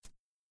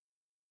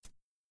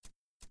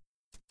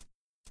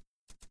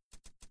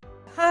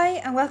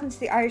Hi, and welcome to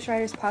the Irish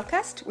Writers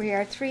Podcast. We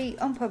are three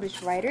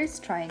unpublished writers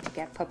trying to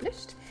get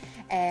published.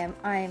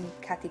 I'm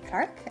Kathy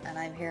Clark, and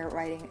I'm here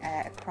writing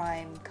a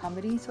crime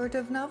comedy sort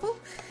of novel.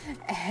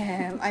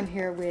 I'm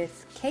here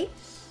with Kate.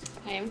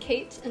 Hi, I'm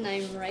Kate, and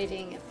I'm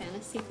writing a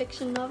fantasy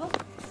fiction novel.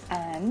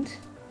 And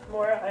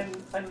Maura,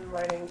 I'm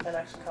writing an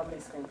action comedy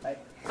screenplay.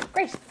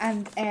 great.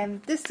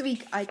 And this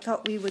week I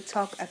thought we would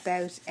talk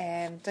about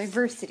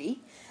diversity.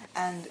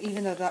 And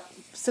even though that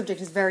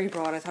subject is very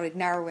broad, I thought I'd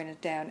narrow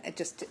it down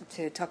just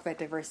to talk about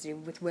diversity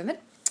with women.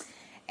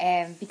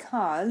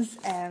 Because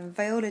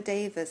Viola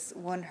Davis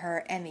won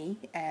her Emmy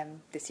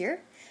this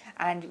year.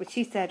 And what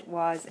she said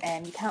was,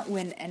 you can't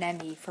win an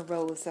Emmy for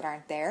roles that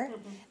aren't there.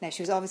 Mm-hmm. Now,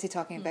 she was obviously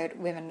talking about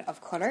women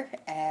of colour.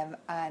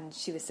 And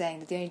she was saying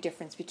that the only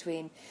difference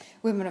between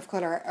women of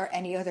colour or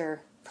any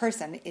other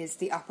person is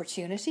the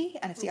opportunity.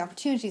 And if the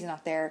opportunity is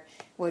not there,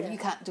 well, you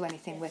can't do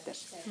anything with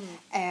it.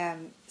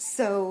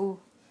 So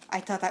I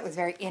thought that was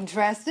very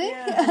interesting,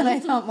 and I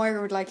thought Moira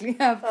would likely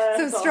have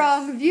some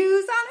strong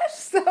views on it.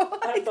 So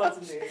I thought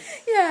indeed.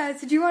 Yeah,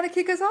 so do you want to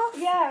kick us off?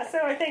 Yeah,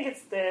 so I think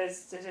it's the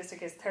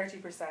statistic is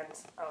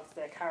 30% of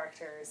the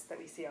characters that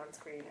we see on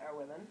screen are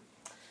women.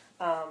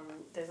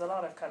 There's a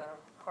lot of kind of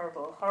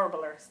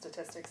horribler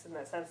statistics in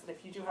the sense that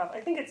if you do have,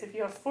 I think it's if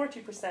you have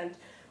 40%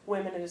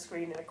 women in a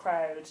screen in a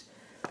crowd,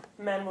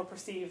 men will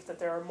perceive that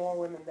there are more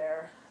women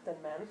there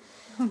than men.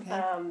 Okay.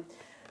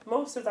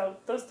 Most of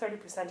those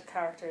 30% of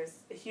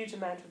characters, a huge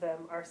amount of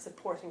them are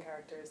supporting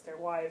characters. Their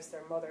wives,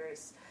 their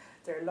mothers,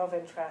 their love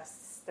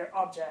interests, their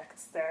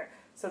objects.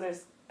 So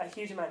there's a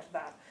huge amount of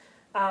that.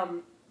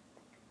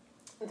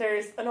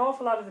 There's an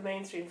awful lot of the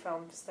mainstream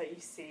films that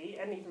you see,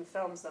 and even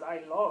films that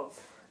I love,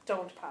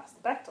 don't pass the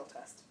Bechdel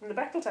test. And the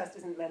Bechdel test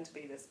isn't meant to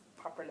be this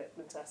proper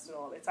litmus test at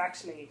all. It's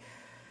actually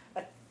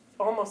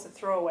almost a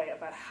throwaway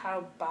about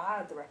how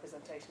bad the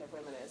representation of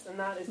women is. And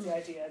that is the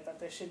idea that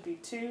there should be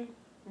two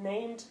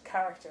named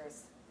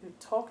characters who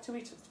talk to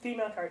each other,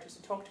 female characters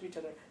who talk to each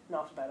other,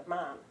 not about a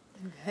man.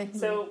 Okay.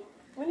 So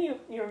when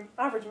your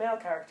average male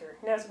character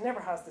never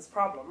has this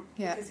problem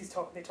because they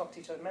talk to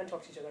each other, men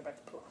talk to each other about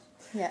the plot.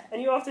 Yeah.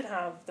 And you often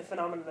have the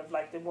phenomenon of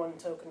like the one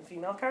token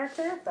female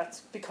character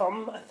that's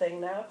become a thing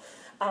now.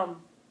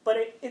 But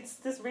it's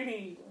this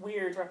really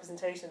weird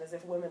representation as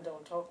if women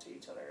don't talk to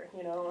each other,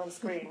 on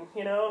screen,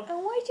 And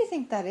why do you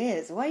think that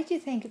is? Why do you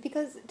think?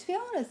 Because to be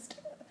honest,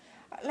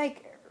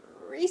 like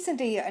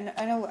recently, I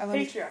know I'm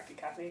patriarchy,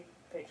 Kathy.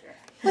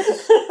 Patriarchy. But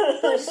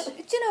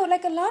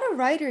like a lot of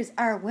writers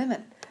are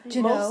women.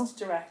 Most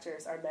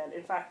directors are men.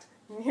 In fact,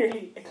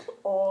 nearly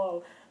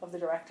all of the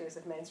directors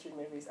of mainstream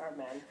movies are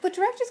men. But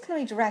directors can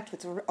only direct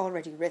what's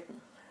already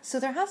written. So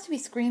there has to be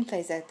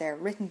screenplays out there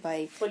written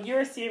by... But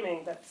you're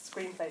assuming that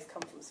screenplays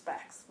come from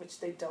specs, which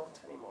they don't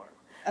anymore.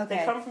 Okay.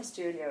 They come from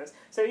studios.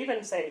 So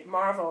even, say,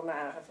 Marvel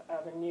now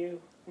have a new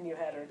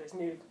header. There's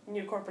new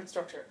corporate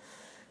structure.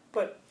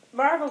 But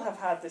Marvel have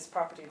had this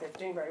property, they're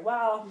doing very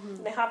well,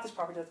 and they have this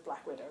property that's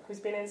Black Widow, who's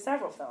been in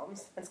several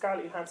films, and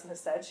Scarlett Johansson has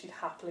said she'd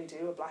happily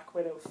do a Black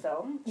Widow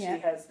film. Yeah.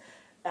 She has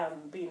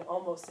been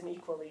almost an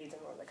equal lead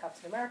in one of the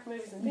Captain America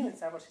movies, and been in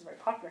several. She's a very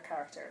popular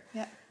character.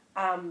 Yeah.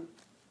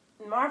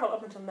 Marvel,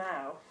 up until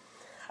now,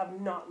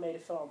 have not made a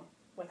film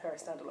with her, a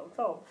standalone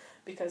film,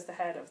 because the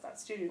head of that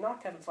studio,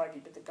 not Kevin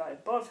Feige, but the guy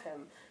above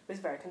him, was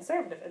very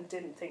conservative and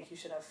didn't think you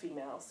should have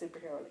female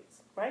superhero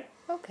leads, right?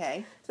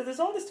 Okay. So there's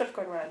all this stuff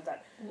going around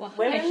that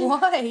women...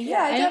 Why?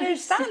 Yeah, I don't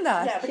understand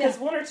that. Yeah, because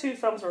one or two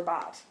films were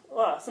bad.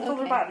 Well, some films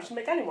were bad, we should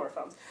make any more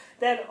films.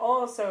 Then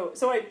also,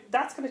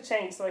 that's going to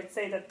change, so I'd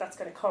say that's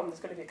going to come.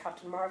 There's going to be a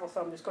Captain Marvel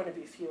film, there's going to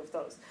be a few of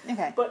those.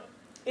 Okay. But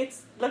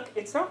it's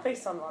not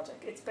based on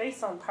logic, it's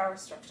based on power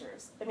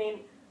structures. I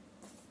mean,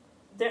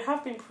 there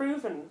have been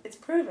it's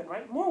proven,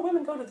 right? More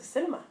women go to the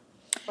cinema,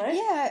 right?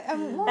 Yeah,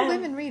 more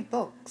women read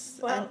books.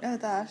 Well, I know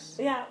that.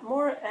 Yeah,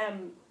 more.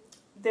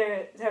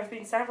 There have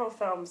been several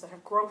films that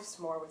have grossed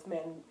more with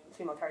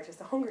female characters.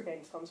 The Hunger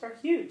Games films are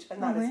huge,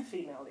 and that is a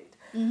female lead.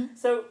 Mm-hmm.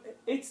 So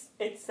it's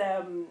it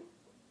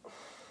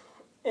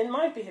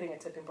might be hitting a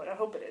tipping point. I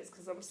hope it is,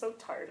 because I'm so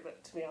tired of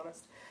it, to be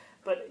honest.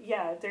 But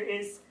yeah, there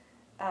is,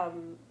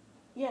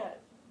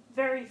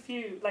 very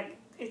few. Like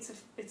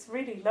it's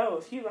really low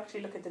if you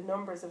actually look at the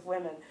numbers of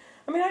women.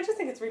 I mean, I just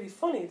think it's really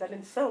funny that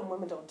in film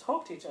women don't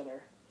talk to each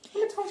other.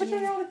 Women talk to each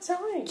other all the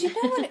time. Do you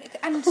know what?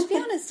 And to be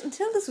honest,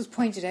 until this was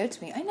pointed out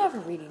to me, I never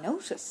really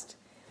noticed.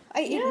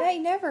 I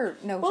never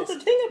noticed. Well, the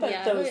thing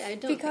about those, I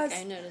don't think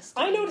I noticed.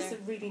 I notice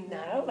it really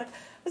now. Like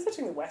I was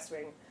watching The West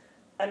Wing,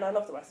 and I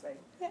love The West Wing.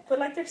 Yeah. But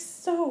like, there's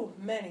so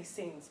many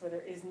scenes where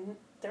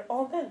they're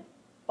all men.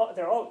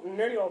 They're all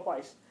nearly all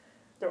white.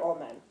 They're all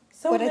men.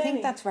 But I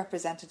think that's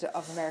representative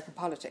of American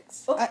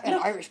politics. And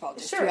Irish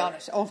politics, to be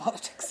honest, all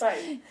politics.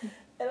 Right.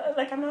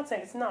 Like, I'm not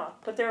saying it's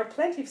not, but there are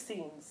plenty of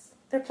scenes.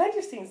 It's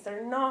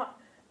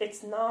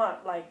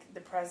not like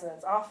the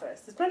president's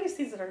office. There's plenty of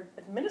scenes that are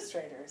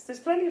administrators. There's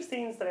plenty of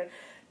scenes that are,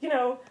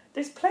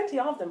 there's plenty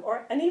of them.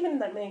 And even in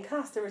that main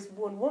cast, there is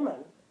one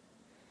woman.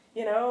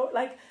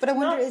 But I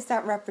wonder, is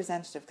that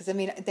representative? Because I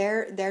mean,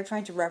 they're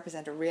trying to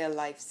represent a real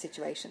life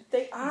situation.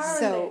 They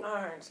are, and they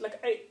aren't.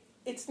 Like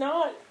it's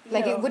not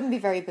like it wouldn't be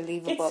very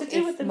believable. It's to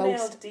do if with the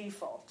male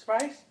default,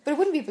 right? But it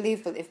wouldn't be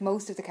believable if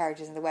most of the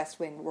characters in The West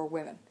Wing were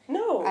women.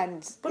 No,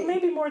 but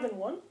maybe more than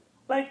one.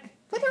 Like,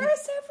 but there are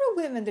several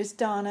women. There's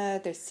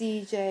Donna. There's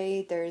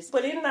CJ. There's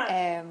but in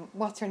that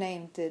what's her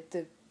name?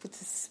 The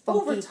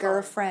spunky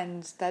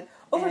girlfriend that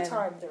over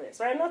time there is,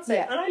 right? I'm not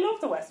saying, and I love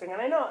The West Wing,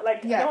 and I know,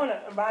 like, I don't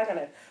want to bag on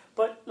it,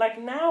 but like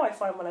now I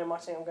find when I'm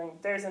watching, I'm going,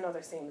 there's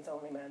another scene with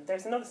only men.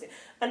 There's another scene,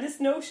 and this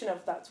notion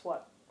of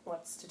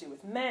what's to do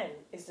with men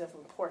is of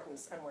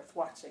importance and worth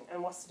watching,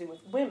 and what's to do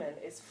with women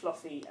is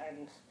fluffy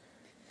and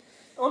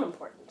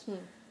unimportant.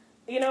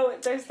 You know,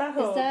 there's that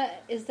whole...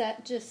 Is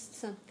that just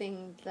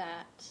something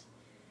that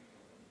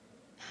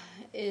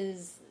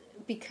is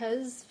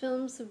because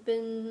films have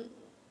been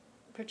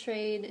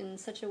portrayed in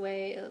such a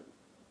way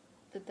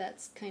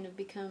that's kind of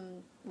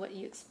become what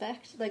you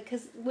expect? Like,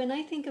 because when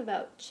I think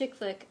about chick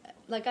flick,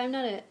 like, I'm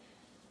not a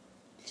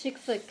chick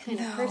flick kind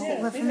of person.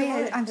 Yeah, well, for me,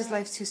 I'm just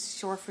life's too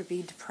short for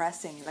being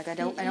depressing. Like, I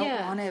don't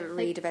want to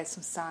read about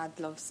some sad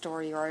love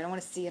story, or I don't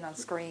want to see it on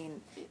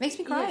screen. It makes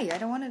me cry. I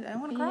don't want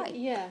to cry.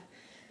 Yeah,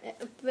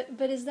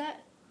 but is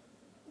that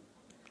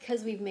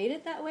because we've made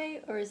it that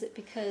way, or is it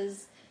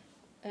because?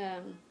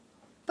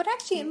 But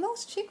actually, in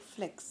most chick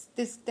flicks,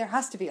 there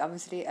has to be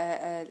obviously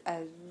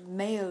a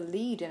male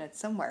lead in it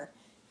somewhere.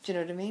 Do you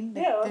know what I mean?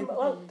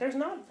 Well, there's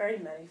not very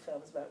many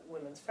films about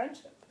women's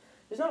friendship.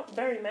 There's not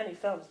very many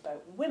films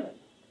about women.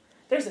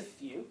 There's a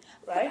few,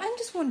 right? But I'm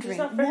just wondering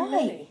not very why.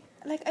 Many.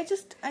 Like,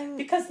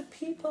 because the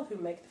people who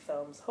make the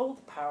films hold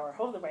the power,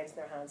 hold the reins in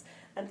their hands,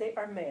 and they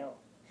are male,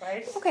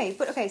 right? Okay,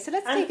 so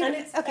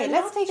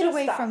let's take it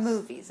away from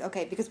movies.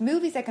 Okay, because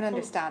movies I can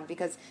understand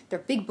because they're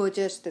big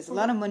budget. There's a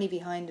lot of money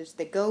behind it.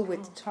 They go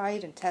with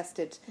tried and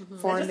tested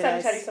formulas.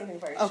 I'll just tell you something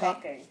very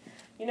shocking.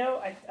 You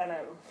know, I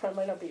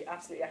might not be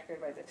absolutely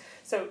accurate about this.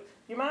 So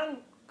your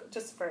man,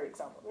 just for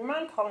example, your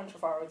man Colin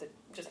Trevorrow that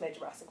just made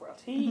Jurassic World.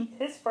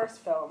 His first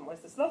film was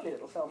this lovely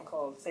little film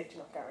called Safety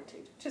Not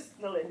Guaranteed. Just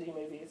a little indie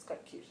movie. It's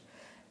quite cute.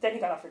 Then he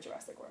got offered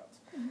Jurassic World.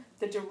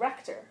 The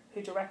director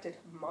who directed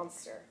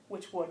Monster,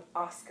 which won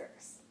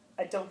Oscars,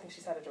 I don't think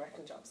she's had a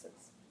directing job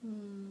since.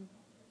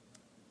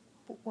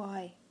 But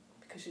why?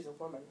 Because she's a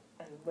woman,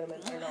 and women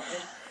are not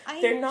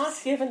they're not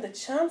given the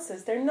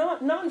chances. They're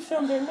not in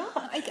film. They're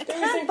not. I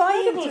can't buy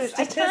into it.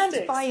 I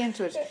can't buy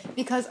into it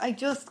because I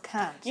just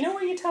can't. You know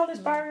where you tell there's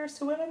barriers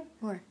to women?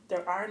 Where?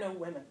 There are no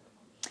women.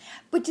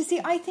 But you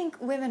see, I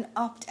think women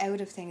opt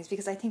out of things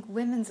because I think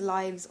women's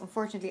lives,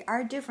 unfortunately,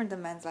 are different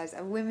than men's lives,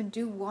 and women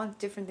do want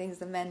different things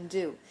than men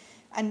do,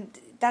 and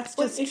that's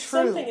just true. If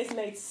something is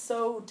made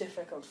so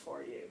difficult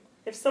for you,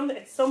 if something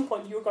at some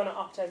point you were going to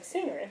opt out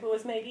sooner, if it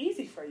was made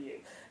easy for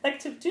you, like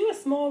to do a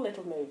small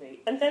little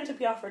movie and then to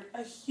be offered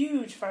a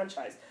huge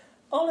franchise,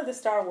 all of the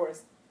Star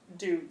Wars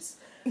dudes.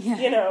 Yeah.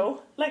 You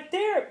know, like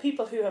there are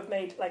people who have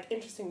made like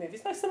interesting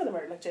movies. Now some of them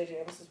are like J.J.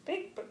 Abrams is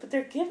big, but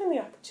they're given the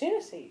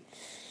opportunity.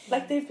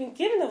 Like they've been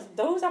given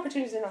those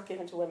opportunities are not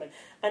given to women,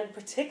 and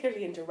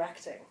particularly in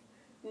directing.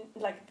 There are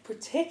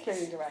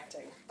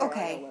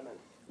no women.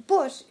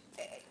 But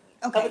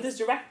okay, but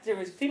there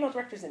was female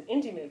directors in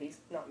indie movies,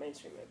 not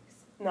mainstream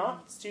movies,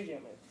 not studio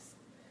movies.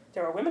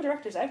 There are women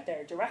directors out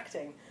there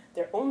directing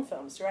their own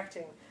films,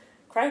 directing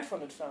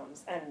crowdfunded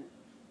films, and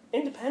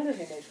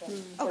independently made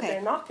films, but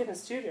they're not given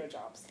studio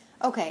jobs.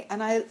 Okay,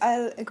 and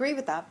I'll agree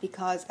with that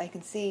because I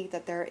can see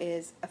that there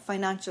is a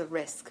financial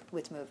risk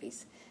with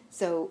movies.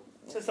 So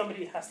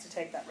somebody has to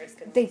take that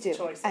risk and they do.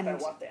 Choice about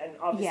what they... And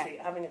obviously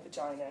having a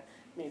vagina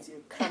means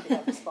you can't be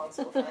held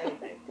responsible for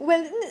anything.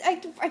 Well,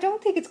 I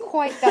don't think it's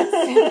quite that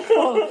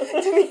simple,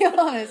 to be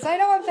honest. I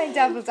know I'm playing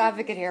devil's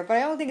advocate here, but I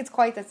don't think it's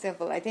quite that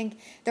simple. I think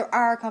there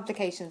are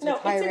complications with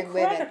hiring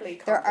women.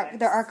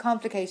 There are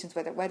complications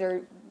with it,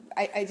 whether...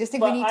 I just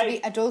think we need to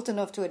be adult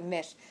enough to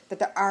admit that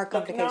there are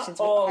complications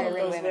with hiring women.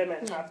 Not all of those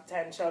women have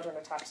 10 children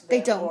attached to them.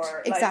 They don't,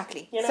 or,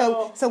 exactly. Like, you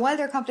know, so while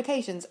there are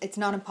complications, it's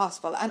not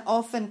impossible. And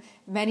often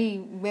many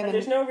women... And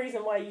there's no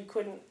reason why you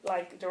couldn't,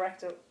 like,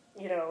 direct a,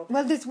 you know...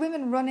 Well, there's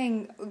women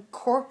running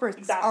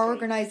corporate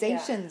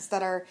organisations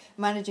that are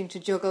managing to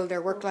juggle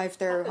their work life,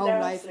 their home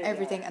life,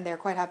 everything, and they're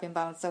quite happy and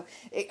balanced. So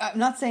I'm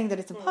not saying that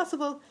it's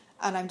impossible,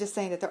 and I'm just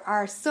saying that there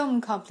are some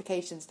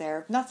complications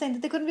there. I'm not saying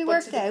that they couldn't be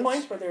worked out. To the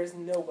point where there is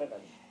no women.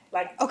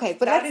 Like, okay,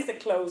 but that is a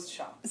closed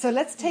shop. So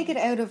let's take it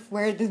out of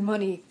where the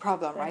money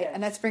problem, right? Okay.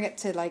 And let's bring it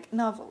to, like,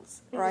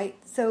 novels, right?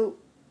 So,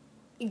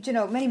 you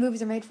know, many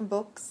movies are made from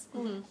books.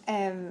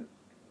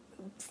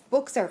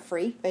 Books are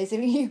free,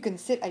 basically. You can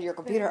sit at your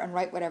computer and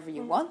write whatever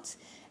you want.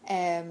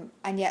 And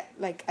yet,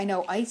 like, I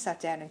know I sat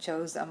down and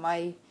chose that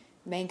my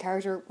main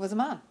character was a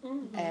man.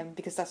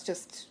 Because that's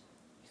just...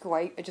 who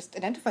I just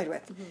identified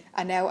with,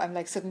 and now I'm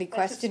like suddenly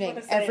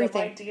questioning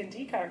everything. My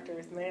D&D character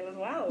is male as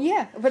well.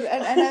 Yeah, but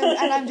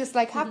and I'm just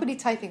like happily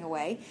typing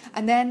away,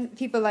 and then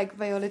people like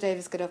Viola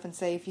Davis get up and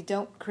say, if you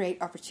don't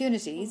create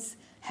opportunities,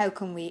 how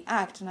can we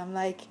act? And I'm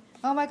like,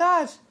 oh my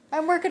god,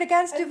 I'm working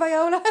against you,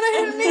 Viola, and I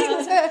don't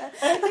need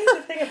to. And I think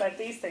the thing about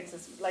these things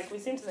is, like, we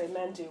seem to say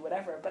men do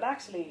whatever, but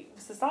actually,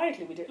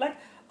 societally we do. Like,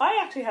 I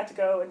actually had to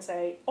go and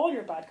say, all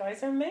your bad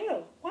guys are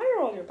male. Why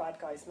are all your bad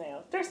guys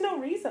male? There's no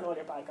reason all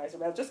your bad guys are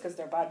male, just because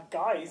they're bad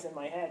guys in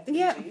my head. The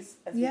Yeah. Bee Gees,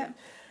 as Yeah.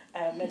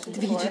 you mentioned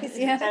before.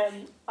 Yeah.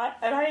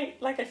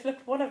 I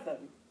flipped one of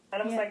them,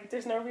 and I was Yeah. like,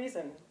 there's no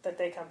reason that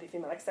they can't be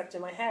female, except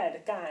in my head, a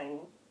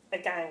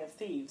gang of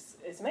thieves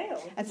is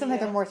male. And somehow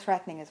they're more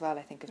threatening as well,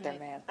 I think, if they're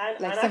Right. male. And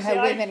Like, and somehow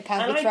actually women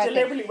can't be I threatening.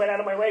 deliberately went out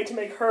of my way to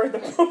make her the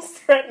most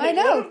threatening. I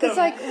know, of because,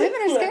 them. like,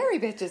 women are scary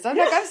bitches. I'm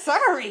like, I'm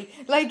sorry.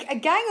 Like, a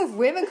gang of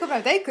women come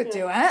out, they could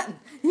do anything,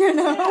 you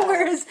know? Yeah.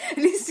 Whereas, at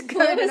least, I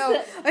What don't was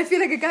know, I feel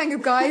like a gang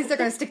of guys, they're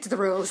going to stick to the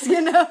rules, you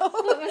know?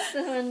 What was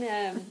the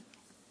one,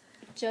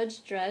 Judge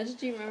Dredd?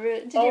 Do you remember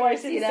it? Did you Oh, I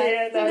ever see didn't that? see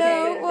it, no. Okay,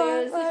 No,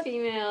 there was what? a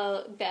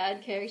female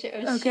bad character.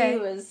 Oh, Okay.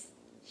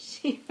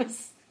 She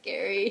was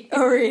scary.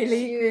 Oh,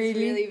 really? She was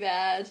really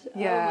bad.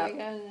 Yeah. Oh my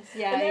goodness.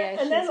 Yeah, And then,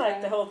 yeah. and then she's like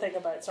bad. the whole thing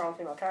about strong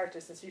female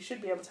characters is you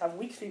should be able to have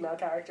weak female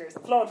characters,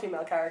 and flawed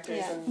female characters,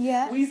 Yeah. and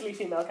Yeah. weaselly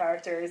female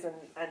characters,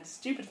 and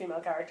stupid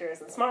female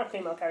characters, and smart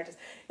female characters.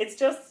 It's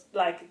just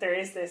like there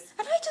is this.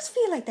 And I just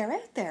feel like they're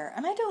out there,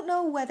 and I don't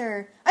know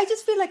whether... I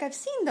just feel like I've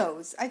seen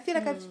those. I feel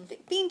like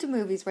I've been to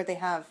movies where they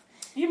have...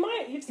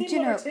 You've seen Do you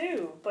one or know-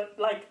 two, but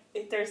like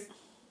there's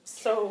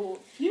so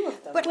few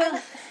of them. But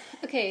Well,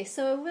 okay,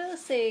 so we'll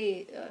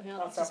say... I'll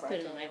I'll just stop put right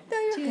it in my No,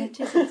 you're okay.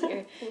 two cents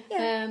here.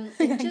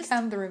 Yeah. Just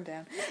Calm the room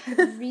down.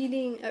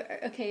 reading...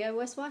 Okay, I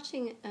was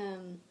watching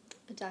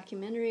a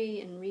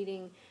documentary and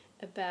reading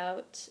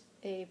about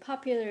a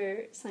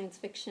popular science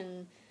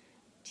fiction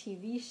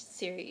TV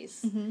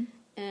series. Mm-hmm.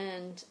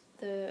 And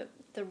the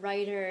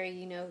writer,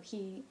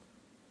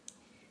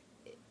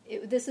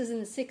 this was in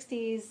the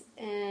 60s,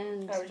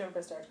 and... We're talking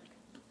about Star Trek.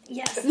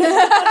 Yes!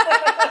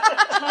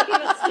 Talking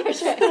about Star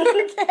Trek.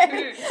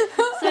 Okay.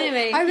 So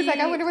anyway... I was like,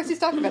 I wonder what she's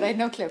talking about. I had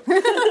no clue.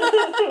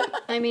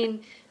 I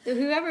mean,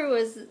 whoever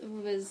was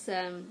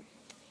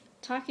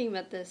talking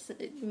about this,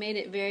 it made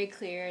it very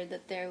clear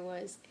that there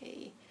was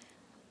a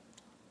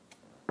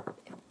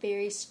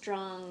very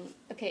strong...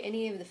 Okay,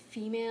 any of the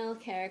female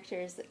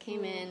characters that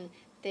came in,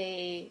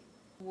 they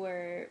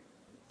were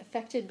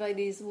affected by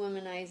these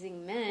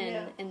womanizing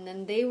men, and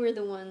then they were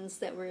the ones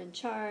that were in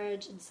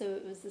charge, and so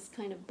it was this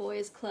kind of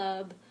boys'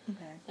 club.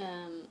 Okay.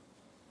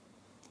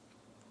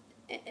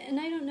 And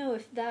I don't know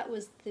if that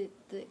was the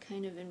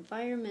kind of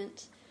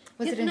environment.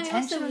 Was it And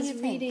intentional, I also you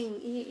was think?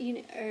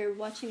 reading, or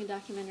watching a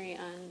documentary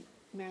on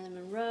Marilyn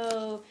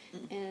Monroe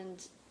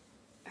and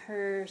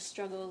her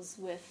struggles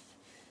with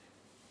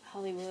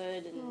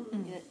Hollywood, and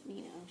that,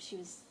 she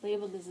was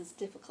labeled as this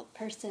difficult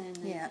person. And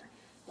Yeah.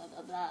 blah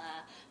blah blah.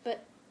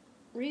 But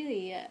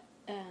really,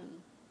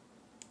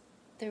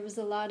 there was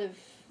a lot of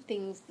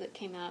things that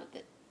came out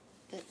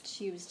that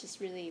she was just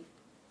really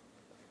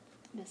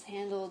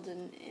mishandled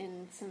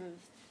in some of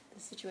the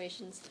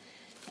situations.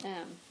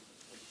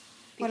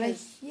 Well,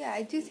 Because,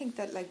 I do think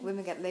that like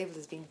women get labelled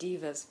as being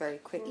divas very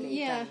quickly.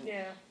 Yeah.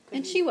 Yeah.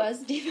 and she was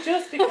diva.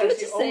 Just I would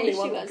because you just say only she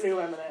want was. the blue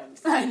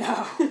M&Ms. I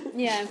know.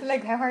 Yeah,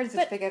 Like, how hard is it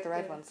to But- pick out the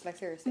red ones? Like,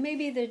 seriously.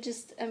 maybe they're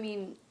just. I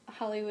mean,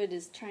 Hollywood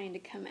is trying to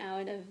come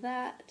out of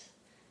that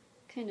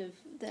kind of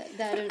that.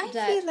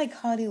 I feel like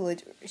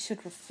Hollywood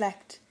should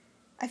reflect.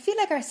 I feel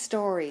like our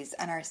stories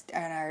and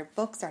our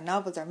books, our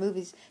novels, our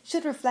movies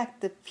should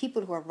reflect the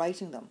people who are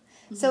writing them.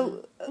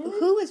 So,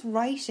 who is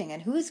writing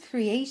and who is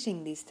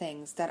creating these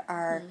things that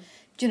are,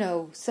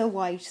 so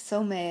white,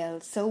 so male,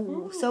 so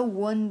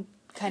one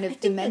kind of I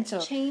think dimensional?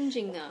 that's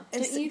changing though.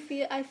 It's- Don't you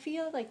feel? I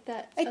feel like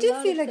that. I a do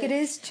lot feel of like the- it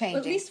is changing,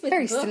 Well, at least with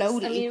very books.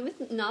 slowly. I mean,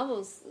 with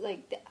novels,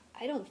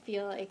 I don't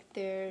feel like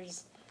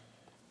there's.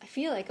 I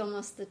feel like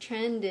almost the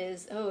trend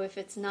is, if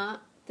it's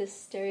not this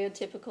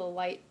stereotypical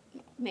white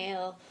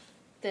male,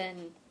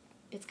 then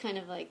it's kind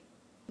of like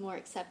more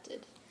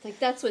accepted. Like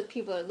that's what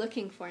people are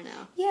looking for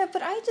now. Yeah,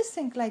 but I just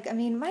think,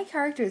 my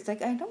characters, I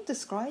don't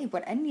describe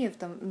what any of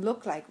them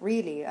look like,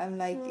 really. I'm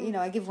like,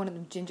 I give one of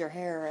them ginger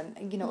hair and,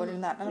 other than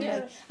that.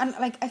 And I'm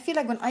like, I feel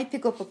like when I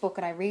pick up a book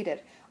and I read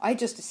it, I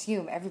just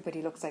assume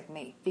everybody looks like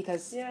me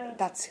because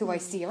that's who I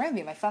see around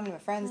me. My family, my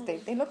friends,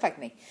 they look like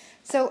me.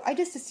 So I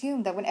just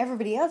assume that when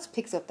everybody else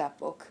picks up that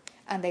book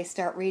and they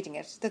start reading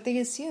it, that they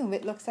assume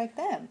it looks like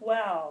them.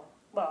 Well,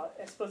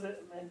 I suppose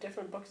in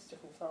different books,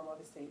 different film,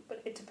 obviously.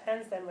 But it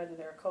depends then whether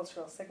there are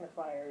cultural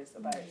signifiers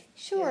about.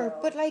 Sure,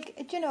 but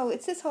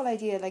it's this whole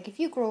idea. Like, if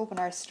you grow up on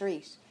our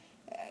street,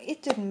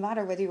 it didn't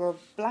matter whether you were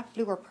black,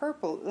 blue, or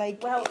purple.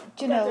 Like,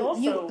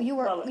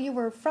 you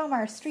were from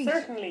our street.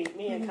 Certainly,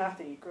 me and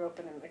Kathy grew up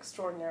in an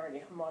extraordinarily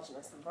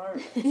homogenous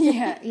environment.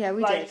 Yeah,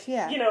 we did.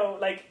 Yeah,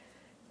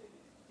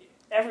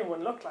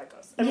 everyone looked like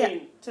us. I Yeah.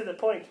 mean, to the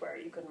point where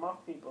you could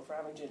mock people for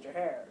having ginger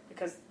hair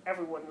because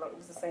everyone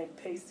was the same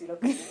pasty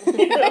looking,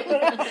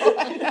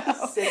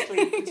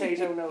 sickly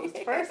potato nosed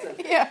person.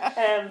 Yeah.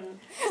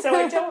 So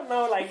I don't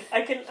know.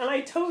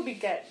 I totally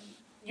get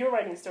you're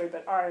writing a story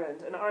about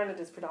Ireland, and Ireland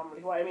is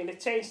predominantly white. I mean, it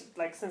changed,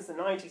 like, since the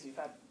 90s we've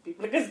had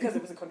people, because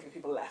it was a country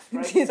people left,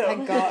 right? So,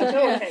 thank God.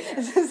 no one came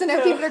here. So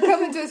now people are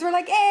coming to us, we're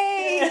like,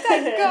 hey,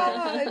 thank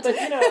God. But,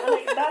 you know, I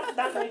mean,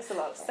 that makes a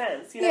lot of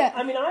sense. You know, Yeah.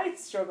 I mean, I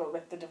struggle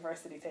with the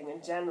diversity thing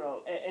in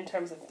general, in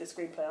terms of the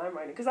screenplay I'm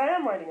writing, because I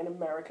am writing an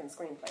American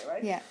screenplay,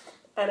 right? Yeah.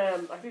 And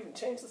I've even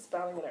changed the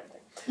spelling and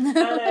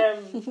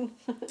everything.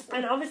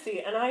 And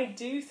obviously, and I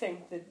do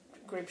think the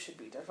group should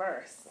be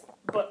diverse,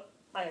 but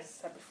as I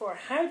said before,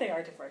 how they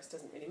are diverse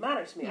doesn't really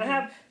matter to me. I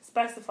have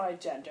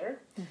specified gender,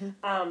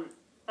 and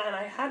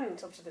I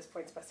hadn't up to this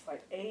point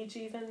specified age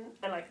even,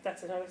 and like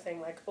that's another thing.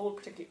 Like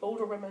particularly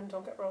older women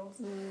don't get roles,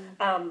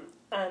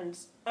 and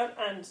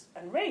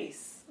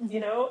race, you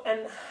know.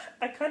 And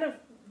I kind of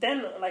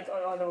then like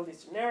I had all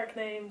these generic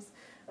names,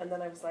 and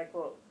then I was like,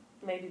 well,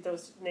 maybe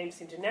those names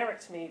seem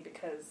generic to me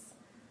because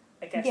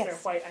I guess they're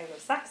white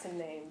Anglo-Saxon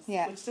names,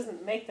 which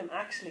doesn't make them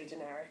actually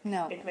generic.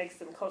 No. It makes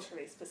them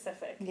culturally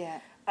specific. Yeah.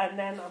 And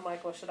then I'm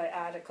like, well, should I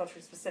add a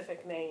culturally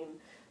specific name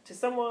to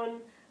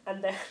someone?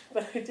 And then,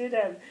 but I did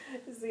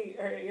see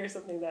or hear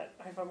something that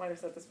I might have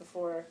said this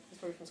before. It's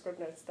probably from Script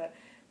Notes, that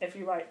if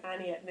you write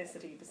any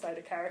ethnicity beside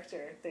a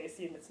character, they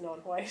assume it's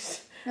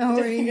non-white. Oh,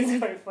 Which I think really? it's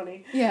quite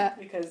funny. Yeah.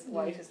 Because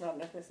white is not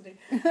an ethnicity,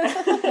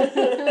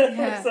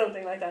 Yeah. or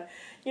something like that.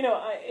 You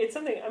know, it's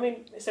something. I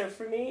mean, so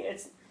for me,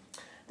 it's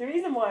the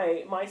reason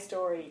why my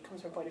story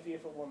comes from a point of view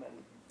of a woman,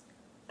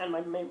 and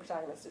my main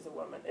protagonist is a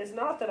woman, is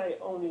not that I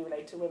only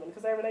relate to women,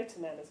 because I relate to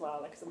men as well,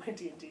 like, so my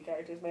D&D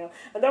character is male.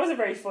 And that was a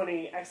very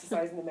funny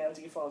exercise in the male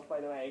default, by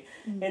the way,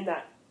 in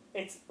that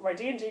my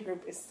D&D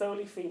group is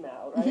solely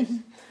female, right?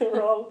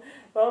 we're all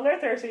in our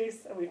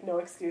 30s, and we've no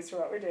excuse for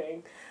what we're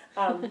doing.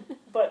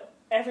 But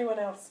everyone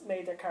else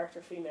made their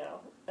character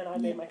female, and I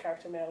made my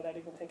character male without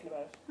even thinking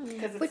about it.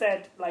 Because it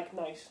said, like,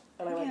 knight,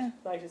 and I went,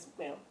 knight is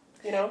male.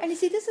 You know? And you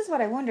see, this is what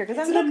I wonder,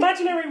 because It's I'm an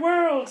imaginary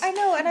world. I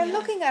know, and I'm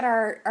looking at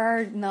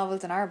our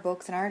novels and our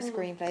books and our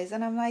screenplays,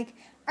 and I'm like,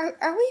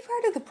 are we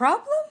part of the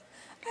problem?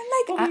 I'm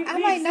like, Well, we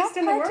am I not exist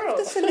in the part of world.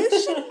 the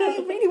solution?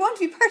 I really want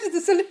to be part of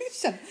the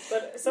solution.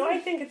 But so I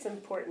think it's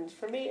important.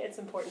 For me, it's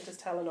important to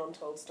tell an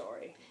untold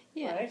story,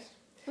 right?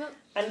 Well,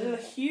 and there's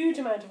a huge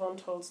amount of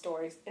untold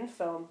stories in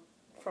film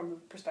from the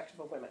perspective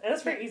of women, and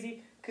that's very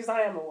easy because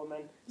I am a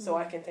woman, so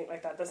I can think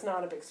like that. That's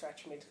not a big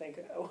stretch for me to think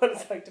what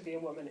it's like to be a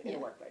woman in a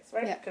workplace,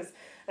 right? Yeah. Because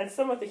and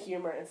some of the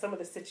humor and some of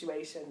the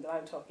situation that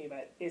I'm talking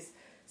about is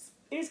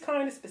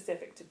kind of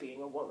specific to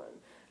being a woman,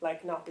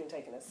 like not being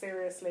taken as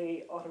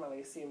seriously,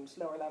 automatically assumed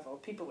lower level,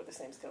 people with the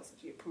same skills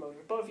as you, promoted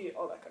above you,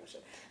 all that kind of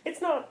shit.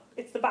 It's not.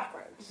 It's the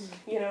background,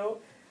 you know.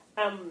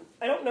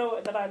 I don't know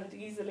that I would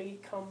easily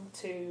come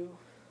to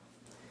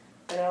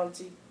an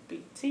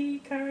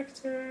LGBT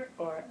character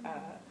or a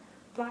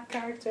black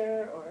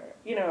character, or,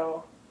 you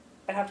know,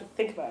 I'd have to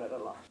think about it a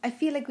lot. I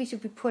feel like we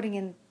should be putting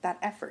in that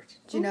effort.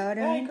 Do you know what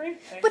I mean? agree.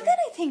 But then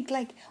I think,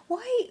 like,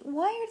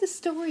 why are the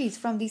stories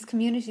from these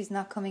communities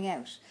not coming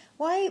out?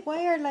 Why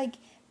are, like,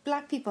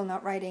 black people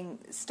not writing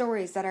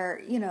stories that are,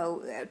 you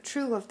know,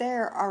 true of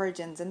their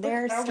origins and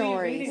their are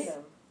stories? we reading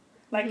them?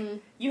 Like,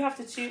 you have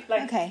to choose,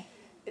 like, Okay.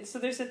 So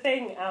there's a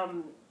thing,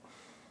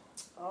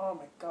 oh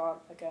my god,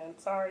 again,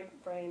 sorry,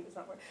 brain is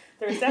not working.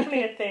 There's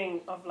definitely a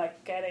thing of,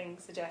 like, getting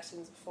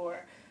suggestions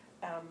for,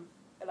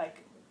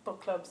 like,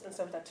 book clubs and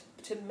stuff like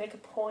that to make a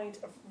point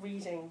of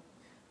reading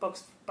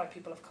books by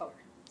people of colour.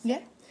 Yeah.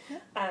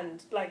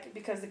 And, like,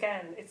 because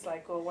again, it's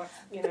like, well, what,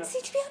 you know. But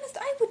see, to be honest,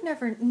 I would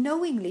never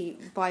knowingly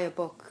buy a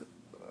book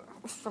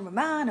from a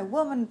man, a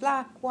woman,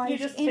 black, white, You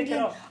just pick it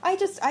Indian. up. I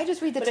just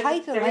read the But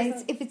title, there and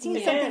isn't- if it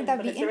seems Yeah, something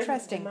that'd but be if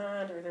interesting. there isn't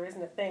a demand or there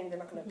isn't a thing, they're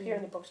not going to appear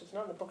in the bookshops. If it's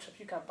not in the bookshop,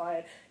 you can't buy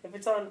it. If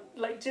it's on,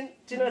 like, do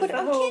you know, But it's that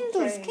on whole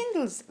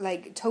Kindles, train.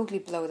 like totally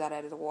blow that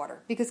out of the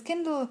water, because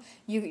Kindle,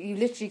 you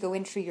literally go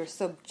into your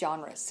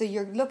subgenres. So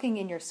you're looking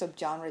in your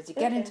subgenres, you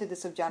get into the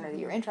subgenre that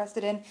you're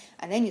interested in,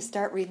 and then you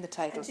start reading the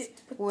titles.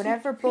 But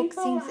Whatever do book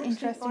people seems actually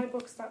interesting. buy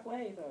books that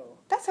way, though?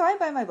 That's how I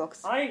buy my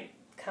books. I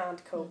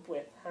can't cope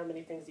with how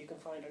many things you can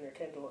find on your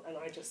Kindle, and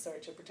I just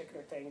search a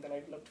particular thing that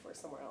I've looked for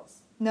somewhere else.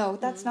 No,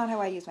 that's not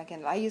how I use my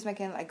Kindle. I use my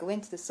Kindle, I go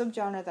into the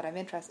subgenre that I'm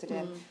interested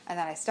in, and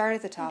then I start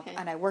at the top,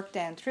 and I work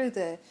down through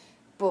the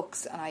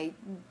books, and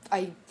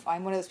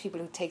I'm one of those people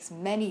who takes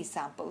many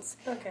samples,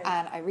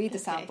 and I read the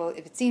sample.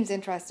 If it seems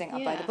interesting,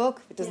 I'll buy the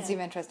book. If it doesn't seem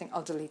interesting,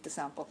 I'll delete the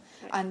sample.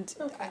 And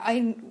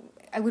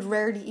I would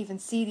rarely even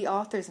see the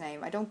author's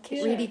name. I don't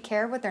really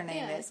care what their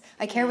name is.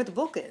 I care what the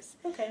book is.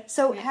 Okay.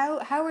 So how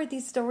are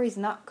these stories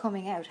not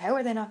coming out? How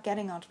are they not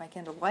getting onto my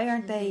Kindle? Why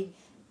aren't they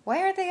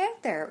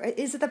out there?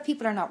 Is it that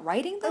people are not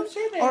writing them? I'm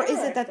sure they or are is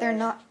it out that they're there.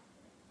 not?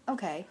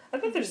 Okay. I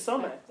think there's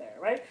some out there,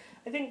 right?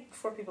 I think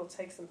before people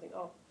take something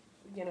up,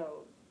 you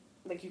know,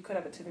 like you could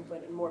have a tipping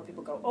point and more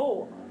people go,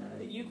 oh,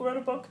 you wrote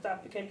a book,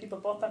 people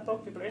bought that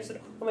book, people are interested,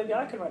 well, maybe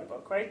I could write a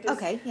book, right? There's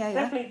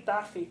definitely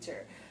that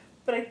feature.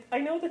 But I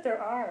know that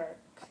there are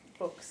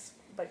books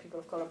by people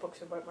of colour,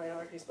 books about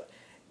minorities, but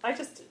I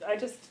just,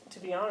 to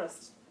be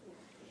honest,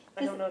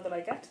 I don't know that I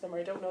get to them, or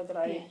I don't know that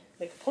I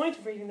make a point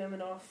of reading them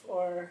enough,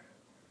 or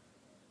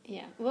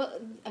Yeah. Well,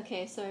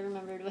 okay, so I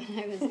remembered what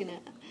I was going to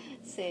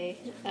say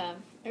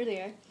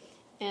earlier,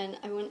 and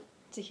I want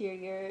to hear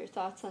your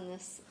thoughts on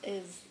this,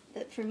 is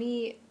that for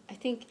me, I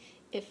think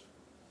if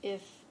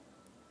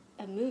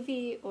a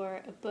movie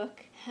or a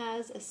book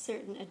has a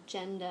certain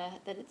agenda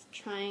that it's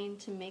trying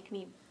to make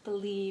me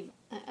believe,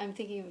 I'm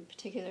thinking of a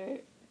particular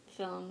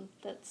film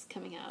that's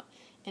coming out,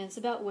 and it's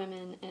about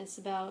women, and it's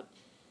about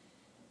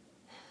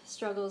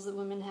struggles that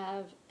women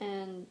have,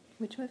 and...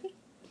 Which movie?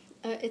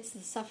 It's the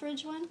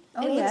suffrage one.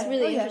 Oh, it looks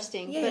really yeah.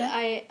 interesting, Yeah, but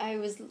yeah. I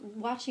was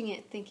watching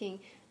it thinking,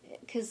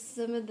 because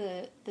some of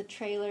the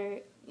trailer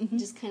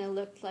just kind of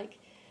looked like,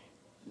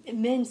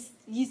 men,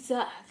 you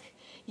suck,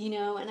 and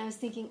I was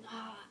thinking,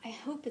 I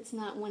hope it's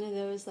not one of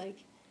those, like,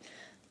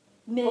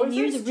 men,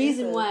 you're the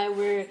reason why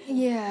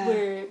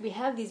we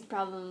have these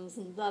problems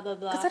and blah, blah,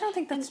 blah. Because I don't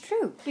think that's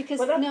true. Because,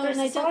 Well, no,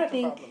 and I don't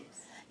think... Problems.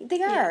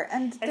 They are.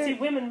 And see,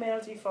 women male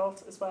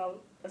default as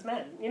well as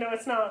men.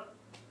 It's not...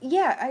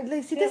 Yeah,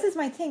 this is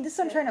my thing. This is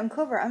what I'm trying to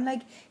uncover. I'm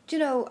like,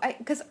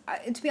 because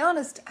to be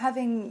honest,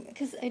 having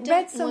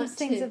read some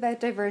things about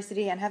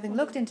diversity and having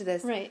looked into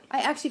this, I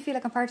actually feel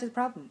like I'm part of the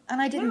problem,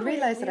 and I didn't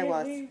realise that I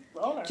was. We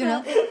all are.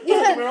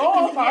 We're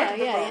all part of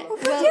the problem.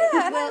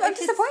 Well, I'm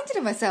disappointed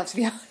in myself, to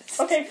be honest.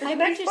 Okay, for the I'm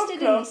next book interested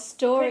club, in the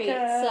story pick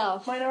a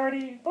itself.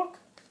 minority book.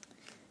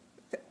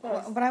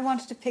 But I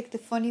wanted to pick the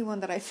funny one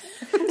that I found.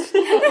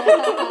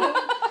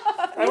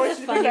 I want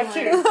you to pick that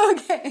too.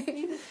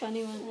 Okay. The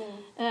funny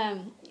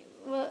one.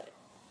 Well,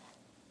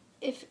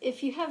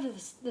 if you have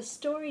the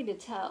story to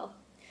tell,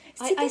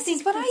 See, this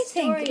is what I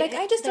think. Like,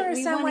 I just don't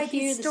understand why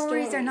these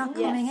stories are not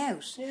coming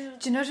out. Yeah.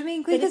 Do you know what I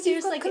mean? But Because there's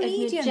you've got like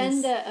comedians. an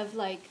agenda of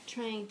like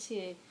trying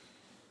to,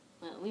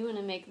 well, we want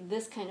to make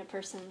this kind of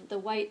person, the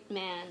white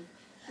man,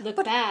 look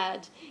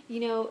bad,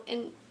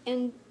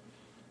 and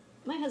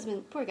my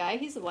husband, poor guy,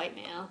 he's a white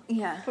male.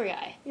 Yeah. Poor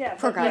guy. Yeah,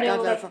 Poor guy.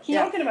 God love him.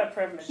 Talking about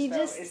privilege,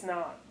 is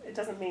not. It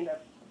doesn't mean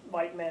that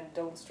white men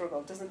don't struggle.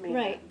 It doesn't mean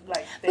that,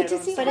 like, they But you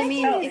don't see, struggle. I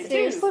mean, if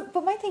there's...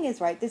 But my thing is,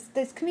 right,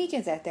 there's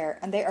comedians out there,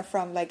 and they are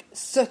from, like,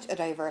 such a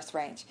diverse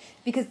range,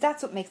 because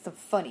that's what makes them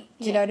funny.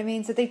 Do you know what I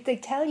mean? So they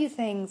tell you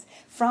things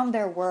from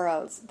their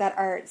worlds that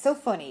are so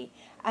funny,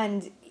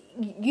 and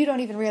you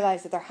don't even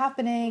realise that they're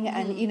happening,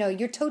 and,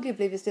 you're totally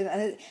oblivious to them.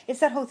 And it's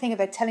that whole thing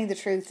about telling the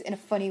truth in a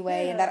funny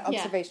way, and that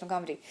observational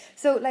comedy.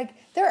 So, like,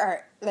 there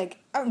are, like,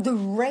 the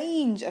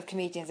range of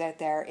comedians out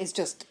there is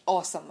just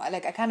awesome.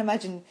 Like, I can't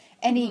imagine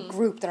any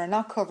group that are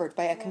not covered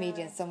by a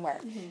comedian somewhere.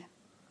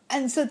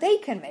 And so they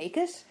can make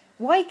it.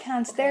 Why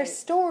can't their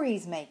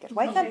stories make it?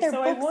 Why can't their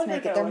books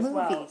make it, their movies?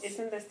 Well,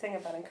 isn't this thing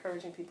about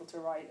encouraging people to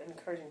write and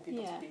encouraging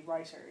people to be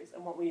writers,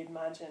 and what we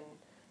imagine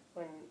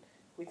when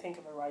we think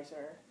of a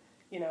writer...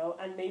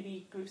 and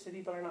maybe groups of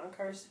people are not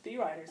encouraged to be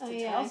writers, to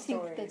tell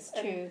stories. I think that's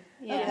true.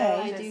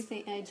 I do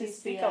think I do to see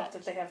speak up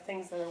that they have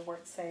things that are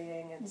worth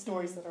saying, and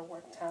stories that are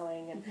worth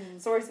telling, and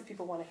stories that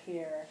people want to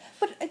hear.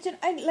 But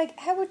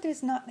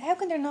how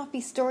can there not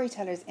be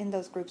storytellers in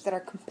those groups that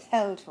are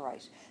compelled to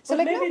write? So, But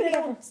like, maybe they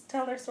nobody don't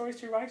tell their stories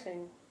through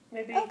writing.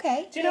 Maybe.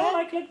 Okay. Do you know,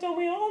 like, don't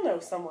we all know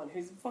someone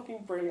who's a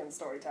fucking brilliant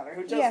storyteller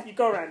who just, you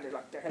go around,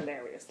 they're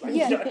hilarious. Like,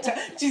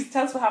 Jesus,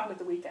 tell us what happened at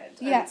the weekend.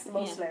 And it's the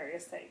most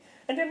hilarious thing.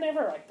 And they'll never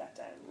write that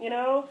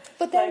down,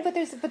 But then,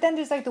 but then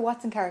there's like the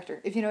Watson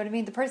character, if you know what I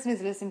mean. The person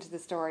who's listening to the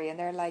story and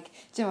they're like,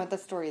 do you know what,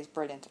 that story is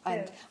brilliant,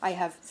 and I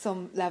have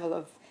some level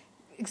of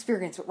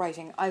experience with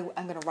writing. I'm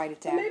going to write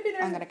it down.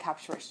 I'm going to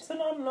capture it. So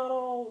not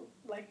all,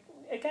 like,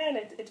 again,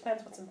 it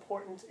depends what's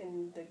important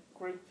in the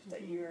group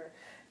that you're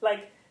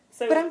like.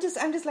 So, but I'm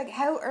just like,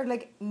 how are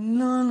like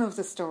none of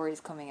the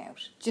stories coming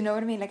out? Do you know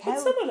what I mean? Like, how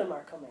some of them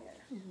are coming out.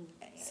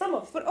 Some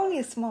of them. But only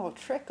a small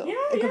trickle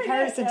in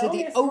comparison to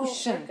the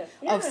ocean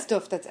of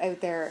stuff that's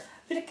out there.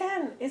 But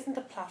again, isn't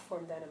the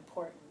platform then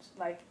important?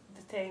 Like,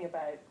 the thing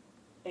about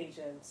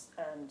agents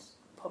and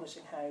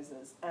publishing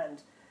houses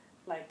and,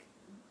 like,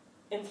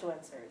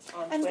 influencers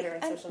on Twitter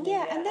and social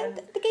media. Yeah, and then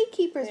the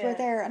gatekeepers were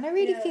there. And I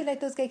really feel like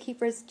those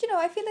gatekeepers,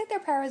 I feel like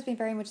their power has been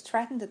very much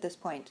threatened at this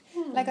point.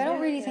 Like, I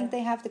don't really think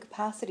they have the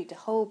capacity to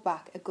hold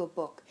back a good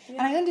book. Yeah.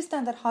 And I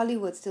understand that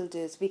Hollywood still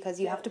does, because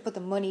you have to put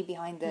the money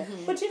behind the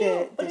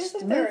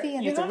movie,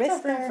 and there's a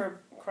risk there.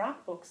 For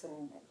crap books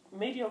and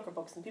mediocre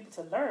books and people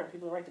to learn.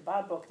 People who write a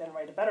bad book, then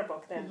write a better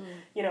book, then,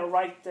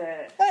 write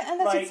the... And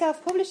that's what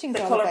self-publishing is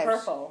all about. The Colour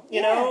Purple,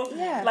 you know?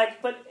 Yeah.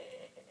 Like, but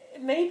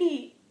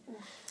maybe...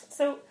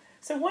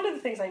 So one of the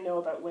things I know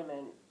about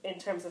women in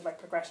terms of like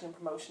progression and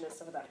promotion and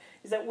stuff like that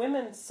is that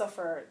women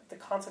suffer the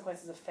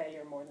consequences of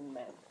failure more than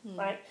men,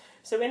 right?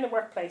 So in the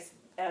workplace,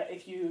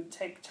 if you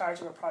take charge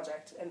of a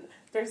project, and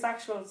there's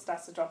actual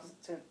stats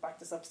to back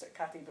this up,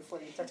 Kathy, before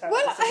you start telling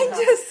I'm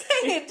just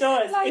saying it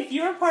does. Like, if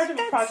you're part of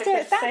a project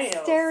that fails,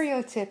 that's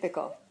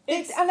stereotypical.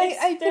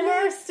 There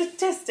are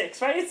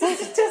statistics, right? It's a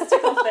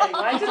statistical thing,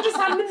 right? It doesn't just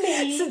happen to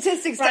me.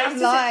 Statistics right?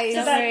 don't lie.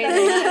 Don't worry.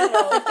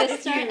 That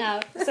Fists aren't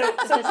out.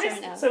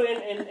 So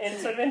in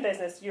sort of in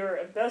business, your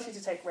ability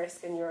to take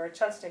risk and your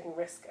chance of taking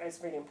risk is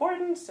really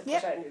important to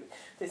push out and do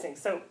these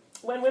things. So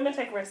when women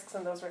take risks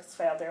and those risks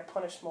fail, they're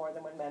punished more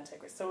than when men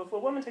take risks. So if a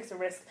woman takes a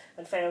risk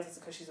and fails, it's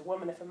because she's a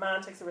woman. If a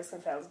man takes a risk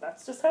and fails,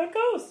 that's just how it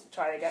goes.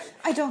 Try again.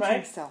 I don't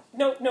right? think so.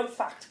 No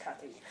fact,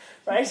 Kathy.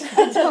 Right?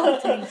 I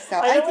don't think so.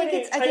 I think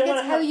it's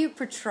how you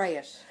portray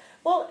it.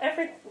 Well,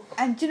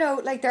 and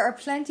like there are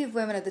plenty of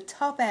women at the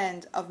top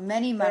end of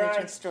many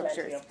management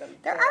structures.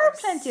 There are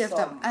plenty of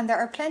them, and there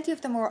are plenty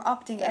of them who are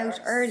opting out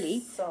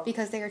early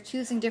because they are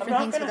choosing different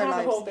things for their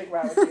lives. I'm not going to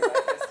have a whole big row with you like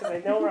this because I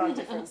know we're on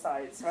different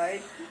sides,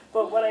 right?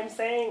 But what I'm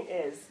saying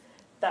is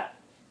that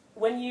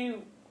when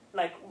you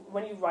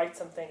write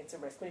something, it's a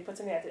risk. When you put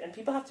something out there, and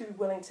people have to be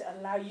willing to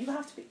allow you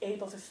have to be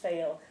able to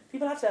fail.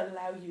 People have to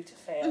allow you to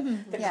fail.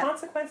 The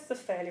consequences of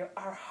failure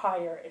are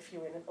higher if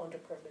you're in an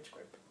underprivileged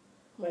group.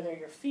 Whether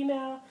you're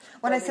female,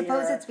 well, I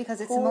suppose it's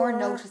because it's more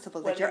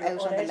noticeable that you're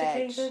out on the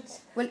ledge.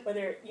 Well,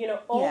 whether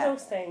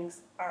those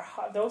things are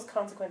those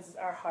consequences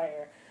are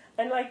higher,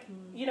 and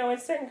in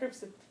certain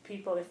groups of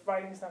people, if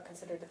writing is not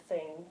considered a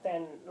thing,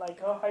 then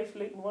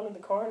highfalutin one in the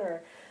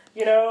corner,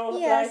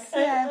 Yes,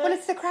 well,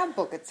 it's the crab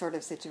bucket sort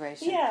of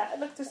situation. Yeah,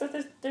 look,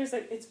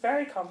 it's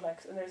very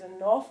complex, and there's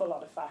an awful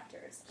lot of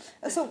factors.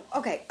 So,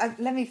 okay,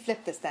 let me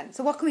flip this then.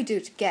 So, what can we do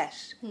to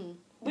get?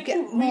 We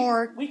get can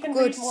more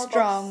good, more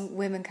strong books.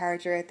 Women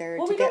character out there.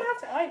 Well, we don't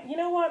have to. You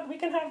know what? We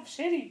can have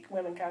shitty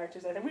women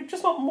characters out there. We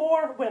just want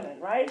more women,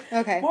 right?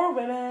 Okay. More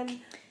women,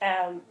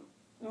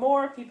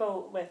 more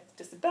people with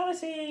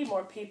disability,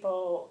 more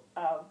people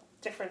of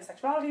different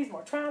sexualities,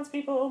 more trans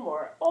people,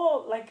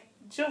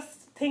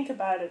 just think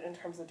about it in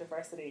terms of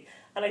diversity.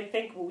 And I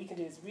think what we can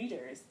do as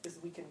readers is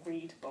we can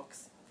read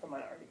books from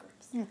minority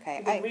groups. Okay.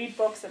 We can read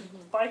books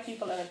by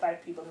people and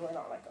about people who are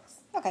not like us.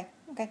 Okay.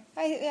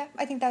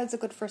 I think that was a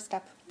good first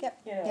step. Yep.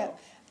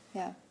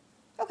 Yeah.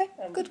 Okay.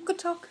 Good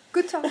talk.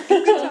 Good rant.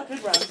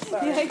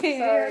 Sorry.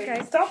 Sorry.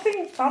 Okay. Stop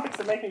picking topics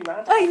that make me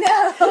rant. I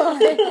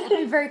know.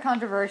 I'm very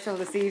controversial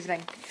this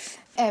evening.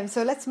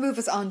 So let's move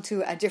us on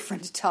to a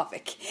different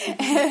topic.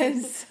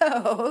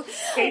 So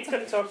Kate's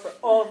going to talk for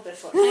all of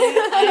this one.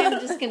 I'm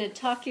just going to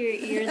talk your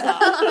ears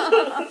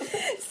off.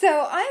 So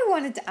I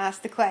wanted to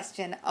ask the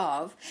question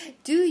of: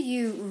 do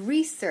you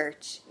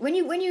research when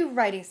you're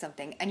writing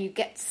something and you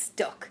get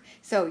stuck?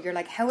 So you're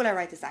like, how will I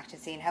write this action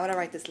scene? How will I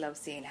write this love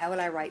scene? How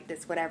will I write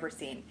this whatever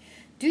scene?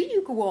 Do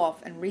you go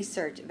off and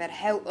research about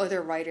how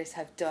other writers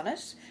have done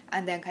it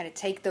and then kind of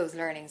take those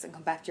learnings and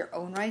come back to your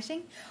own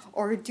writing,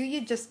 or do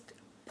you just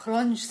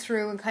plunge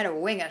through and kind of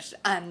wing it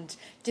and,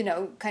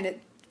 kind of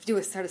do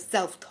a sort of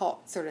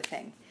self-taught sort of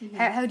thing? Mm-hmm.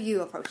 How do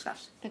you approach that?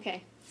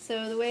 Okay,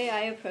 so the way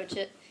I approach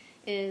it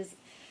is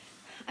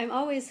I'm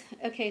always,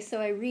 so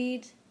I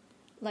read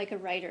like a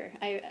writer.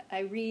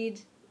 I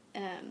read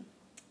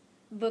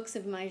books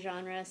of my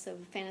genre, so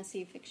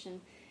fantasy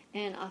fiction,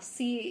 and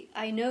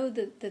I know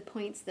the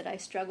points that I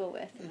struggle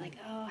with. I'm like,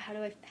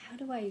 how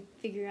do I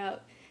figure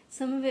out?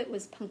 Some of it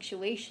was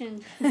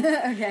punctuation.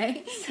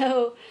 Okay.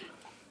 So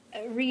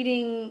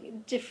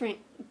reading different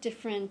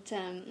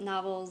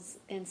novels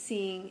and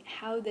seeing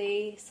how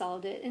they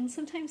solved it, and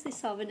sometimes they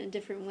solve it in a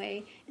different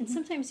way, and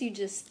sometimes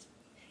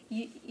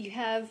you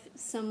have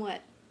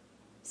somewhat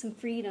some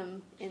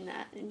freedom in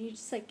that, and you're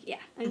just like,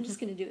 I'm just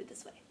going to do it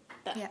this way.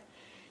 Yeah.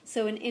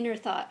 So an inner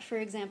thought, for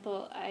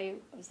example, I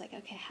was like,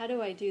 okay, how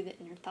do I do the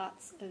inner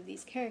thoughts of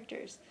these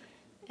characters?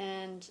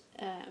 And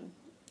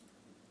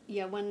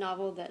one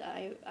novel that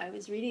I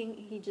was reading,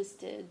 he just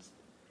did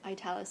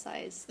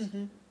italicized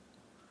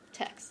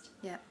text.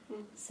 Yeah.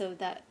 So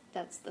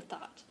that's the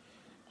thought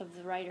of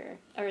the writer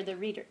or the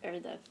reader or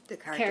the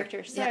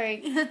character.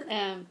 Sorry.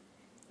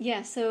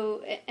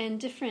 So and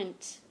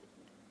different.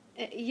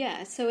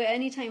 So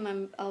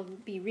anytime I'll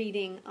be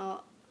reading,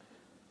 I'll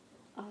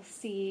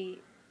see.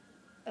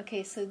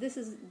 Okay, so this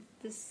is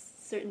this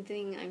certain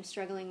thing I'm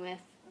struggling with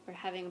or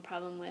having a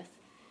problem with.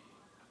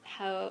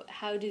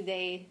 How do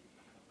they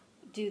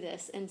do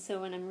this? And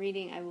so when I'm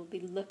reading, I will be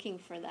looking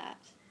for that.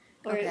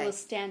 Or it will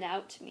stand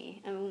out to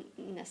me. I won't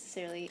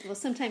necessarily... Well,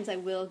 sometimes I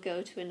will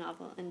go to a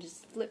novel and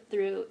just flip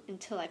through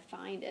until I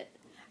find it.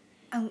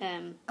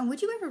 And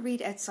would you ever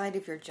read outside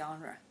of your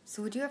genre?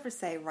 So would you ever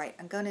say, right,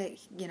 I'm going to,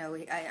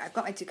 I've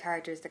got my two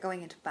characters, they're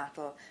going into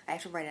battle, I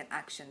have to write an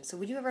action. So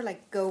would you ever,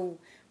 go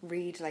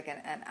read,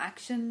 an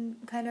action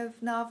kind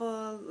of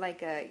novel,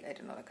 like a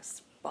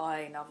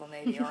spy novel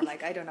maybe, or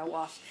I don't know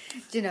what,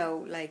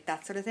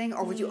 that sort of thing?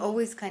 Or would you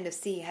always kind of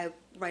see how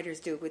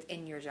writers do it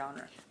within your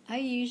genre? I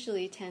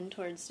usually tend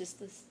towards just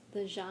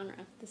the genre,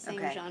 the same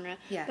genre.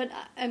 Yeah. But,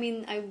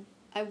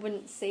 I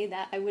wouldn't say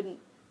that. I wouldn't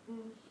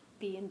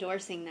be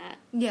endorsing that.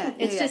 Yeah.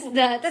 It's just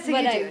that's how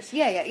what you do it.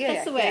 Yeah.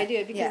 That's the way I do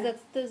it, because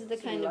those are the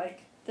kind of...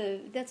 like.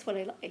 That's what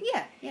I like.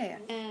 Yeah.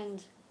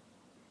 And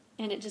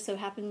it just so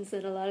happens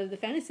that a lot of the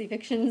fantasy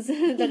fictions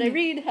that I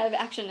read have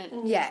action in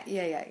it.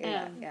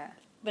 Yeah.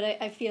 but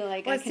I feel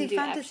like Well, I can see, do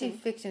fantasy action.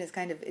 fiction is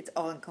kind of, it's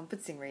all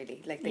encompassing,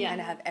 really. Like, they Yeah.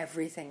 kind of have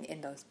everything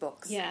in those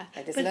books. Yeah.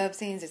 Like, there's But- love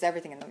scenes, there's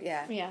everything in them,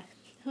 yeah. Yeah.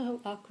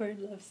 Oh, awkward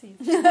love scenes.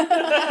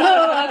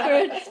 Oh,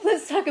 awkward.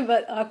 Let's talk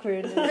about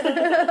awkward.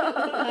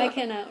 I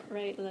cannot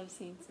write love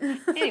scenes.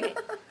 Anyway,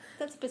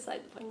 that's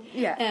beside the point.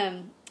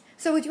 Yeah.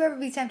 So would you ever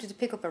be tempted to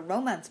pick up a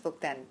romance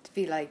book then? To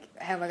be like,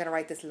 how am I going to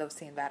write this love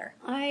scene better?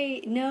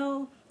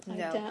 No.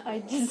 No. I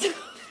just.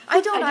 I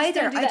don't I just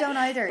either. don't do I that. don't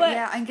either. But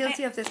Yeah, I'm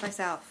guilty of this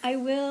myself. I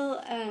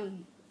will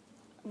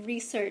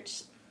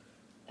research.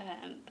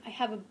 I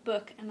have a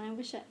book, and I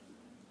wish it's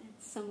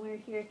somewhere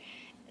here,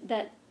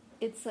 that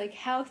it's like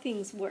how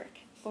things work,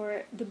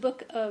 or the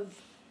book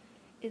of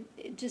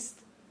it just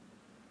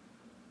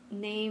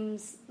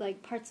names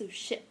like parts of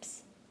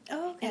ships,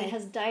 Oh, okay. and it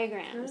has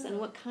diagrams and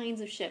what kinds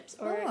of ships,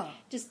 or Oh.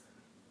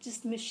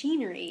 just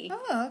machinery,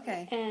 Oh,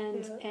 okay.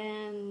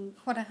 and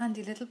What a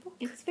handy little book.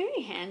 it's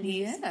very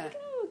handy. It's Yeah. like,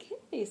 oh,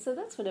 okay, so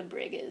that's what a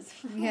brig is.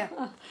 Yeah.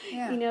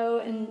 Yeah. You know,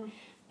 and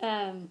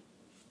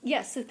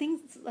so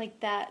things like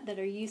that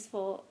are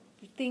useful,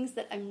 things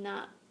that I'm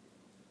not,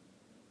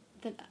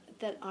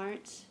 that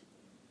aren't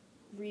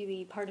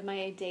really part of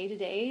my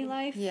day-to-day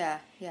life, Yeah,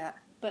 yeah.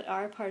 but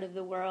are part of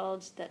the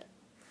world that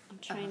I'm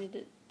trying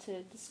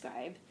to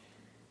describe.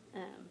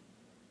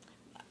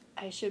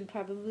 I should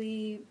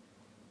probably,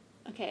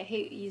 I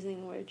hate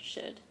using the word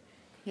should.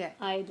 Yeah.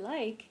 I'd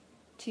like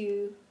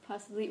to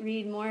possibly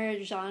read more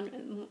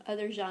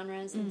other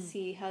genres and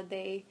see how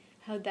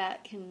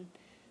that can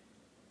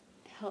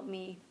help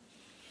me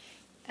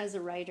as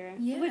a writer.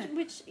 Yeah.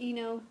 Which you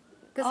know,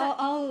 'Cause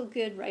all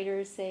good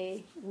writers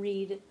say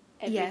read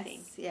everything,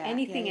 Yes, yeah,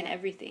 anything yeah, and yeah.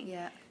 everything.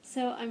 Yeah.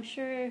 So I'm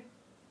sure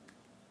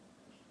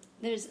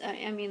there's,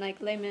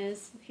 like Les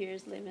Mis.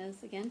 Here's Les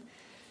Mis again.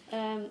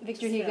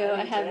 Victor Hugo.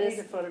 I have I need this.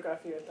 to photograph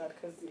you with that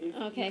because you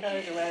Okay. carry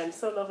it around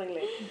so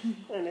lovingly,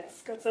 and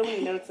it's got so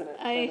many notes in it.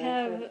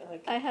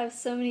 I have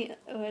so many.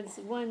 It's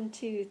 1,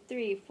 2,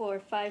 3, 4,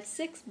 5,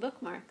 6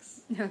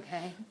 bookmarks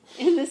Okay.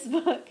 in this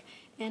book,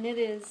 and it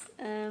is.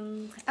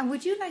 And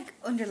would you like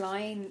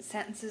underline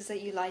sentences that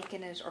you like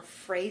in it or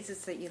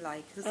phrases that you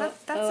like? 'Cause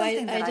that's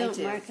something that I don't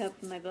do. mark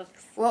up my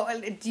books. Well,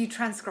 do you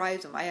transcribe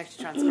them? I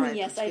actually transcribe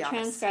Yes, them, to I be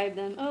honest. transcribe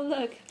them. Oh,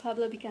 look,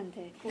 Pablo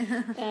Picante.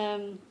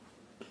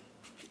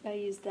 I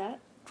used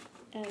that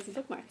as a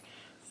bookmark.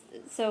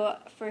 So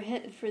for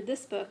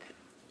this book,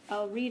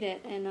 I'll read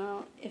it, and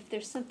if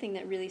there's something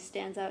that really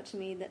stands out to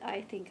me that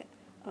I think,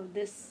 oh,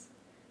 this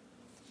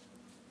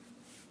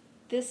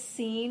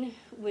scene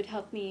would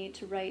help me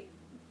to write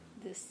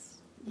this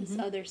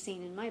other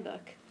scene in my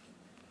book.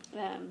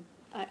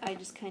 I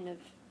just kind of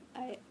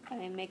I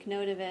make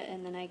note of it,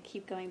 and then I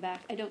keep going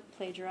back. I don't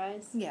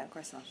plagiarize. Yeah, of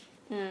course not.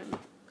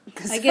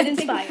 'Cause I get think-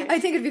 inspired. I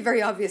think it'd be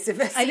very obvious if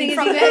a I think scene it'd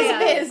from be very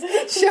Les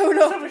Mis showed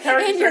up Some of the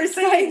characters in your are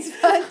singing. science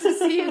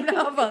fantasy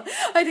novel.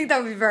 I think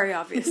that would be very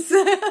obvious.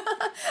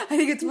 I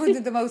think it's one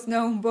of the most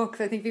known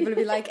books. I think people would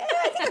be like,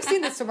 I think I've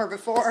seen this somewhere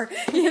before.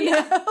 You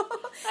know?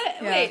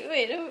 Yeah.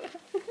 Wait!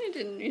 I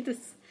didn't read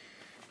this.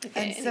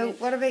 Okay, And so, anyway.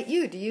 what about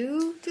you? Do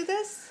you do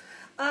this?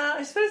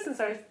 I suppose since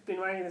I've been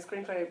writing the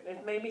screenplay,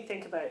 it made me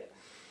think about,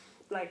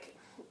 like,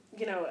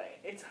 you know,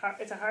 it's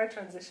a hard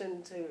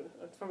transition to.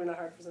 It's probably not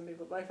hard for some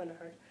people, but I find it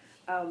hard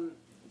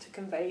to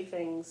convey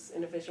things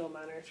in a visual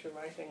manner through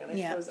writing. And I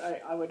suppose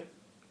I would,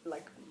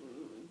 like,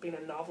 been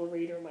a novel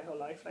reader my whole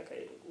life, like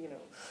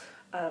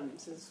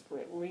since a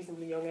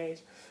reasonably young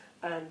age,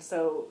 and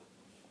so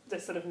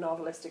this sort of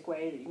novelistic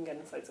way that you can get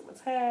inside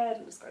someone's head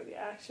and describe the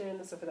action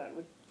and stuff like that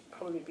would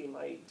probably be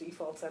my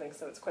default setting.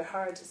 So it's quite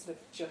hard to sort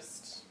of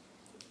just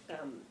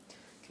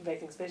convey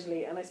things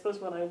visually. And I suppose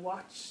when I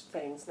watch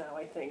things now,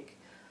 I think,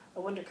 I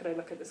wonder, could I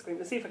look at the screen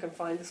and see if I can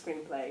find the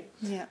screenplay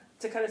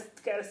to kind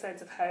of get a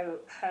sense of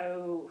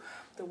how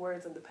the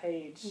words on the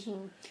page.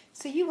 Mm-hmm.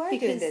 So you are doing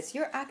Because- this.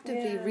 You're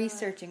actively Yeah.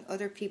 researching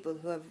other people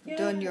who have Yeah,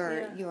 done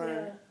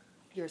yeah.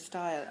 your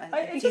style. And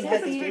It seeing just how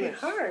wasn't they do really it.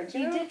 hard, you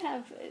You know? did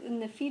have in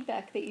the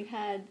feedback that you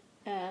had.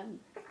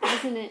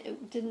 Wasn't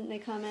it? Didn't they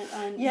comment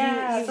on?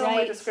 Yeah, you some of my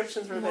write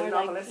descriptions were a more bit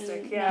like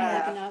novelistic, not yeah.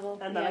 like a novel.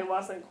 And then yeah. I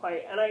wasn't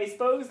quite, and I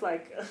suppose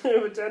like I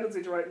have a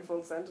tendency to write in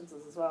full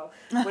sentences as well,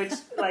 which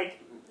like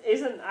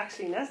isn't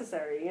actually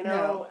necessary, you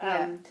know,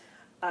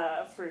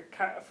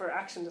 for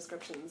action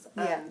descriptions,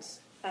 and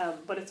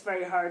but it's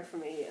very hard for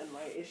me and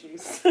my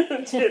issues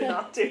to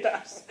not do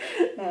that.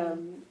 Well,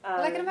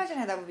 I can imagine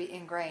how that would be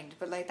ingrained,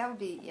 but like that would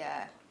be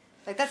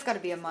like that's got to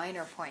be a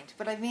minor point.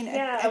 But I mean,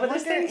 I but wonder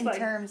there's things in like-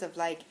 terms of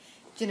like,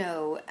 you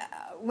know,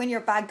 when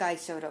your bad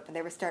guys showed up and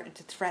they were starting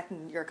to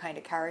threaten your kind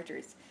of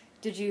characters,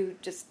 did you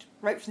just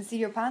right from the seat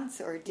of your pants,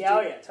 or did you?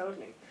 Oh yeah,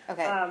 totally.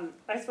 Okay.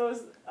 I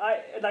suppose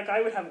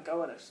I would have a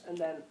go at it, and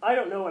then I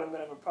don't know what I'm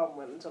going to have a problem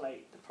with until the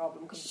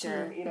problem comes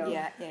Sure. through, you know.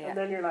 Yeah. And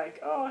then you're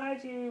like, oh, how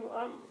do you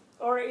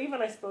or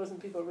even I suppose when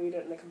people read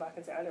it and they come back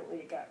and say, I don't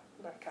really get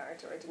that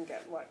character, I didn't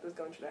get what was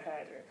going through their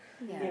head,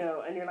 or Yeah. you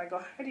know, and you're like,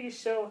 oh, how do you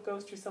show what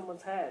goes through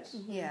someone's head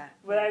Yeah.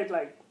 without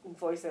like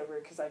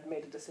voiceover? Because I've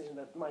made a decision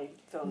that my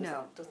film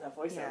doesn't have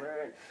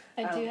voiceover.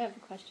 I do have a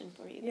question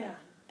for you. Yeah.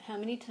 How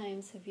many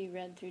times have you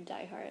read through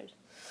Die Hard?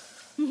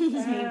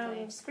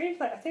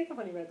 Screenplay. I think I've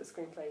only read the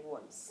screenplay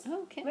once.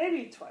 Okay.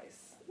 Maybe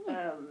twice.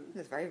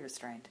 It's very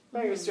restrained.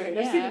 Very restrained.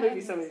 I've seen the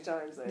movie so many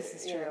times. This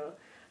is true.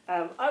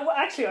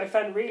 I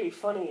found really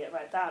funny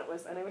about that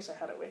was, and I wish I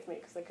had it with me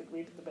because I could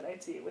read it a bit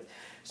out to you.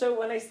 So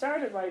when I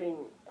started writing,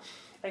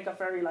 I got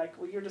very like,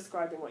 well, you're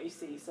describing what you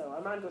see. So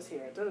a man goes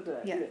here, da da da.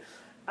 Yeah.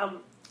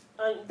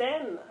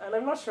 And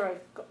I'm not sure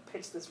I've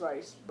pitched this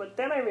right, but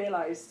then I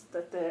realised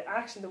that the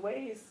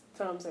ways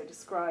films are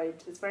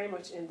described is very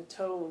much in the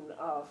tone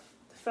of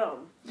the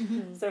film.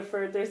 Mm-hmm. So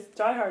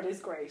Die Hard is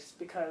great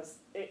because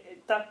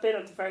that bit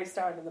at the very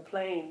start in the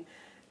plane,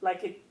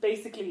 like it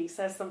basically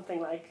says something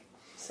like,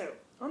 so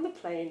on the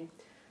plane,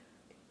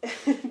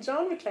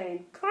 John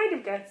McClane kind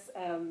of gets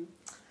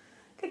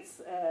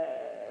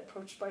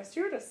approached by a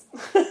stewardess.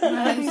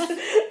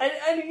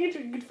 and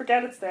you'd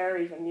forget it's there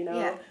even,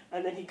 Yeah.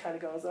 and then he kind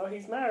of goes, oh,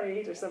 he's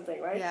married or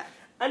something, right? Yeah.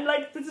 And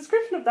like the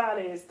description of that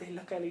is they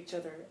look at each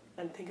other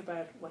and think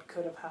about what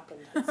could have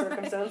happened had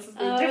circumstances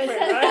been different, is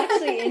that right?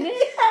 actually in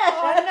it?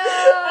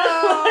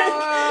 Oh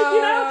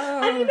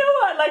no! And you know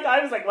what? Like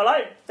I was like, well,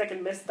 I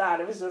fucking missed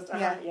that. It was just,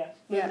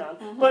 moving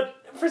on. But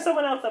for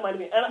someone else, that might have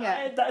been.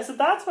 And so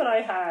that's what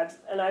I had,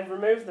 and I've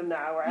removed them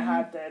now. Where I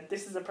had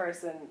this is a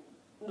person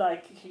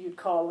like who you'd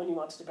call when you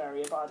wanted to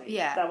bury a body.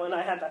 Yeah. That when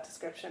I had that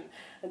description,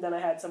 and then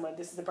I had someone.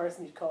 This is the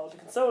person you'd call to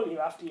console you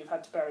after you've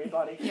had to bury a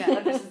body. Yeah.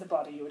 And this is the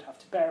body you would have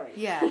to bury.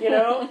 Yeah.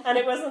 And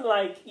it wasn't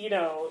like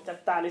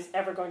that is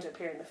ever going to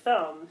appear in the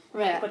film.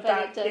 Right. But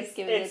it does it's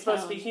give it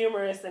supposed to be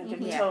humorous and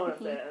give the tone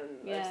of it.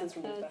 And Yeah. I've since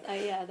removed that.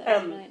 That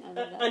was brilliant. I love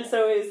that. And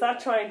so is that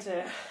trying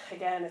to,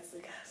 again, it's a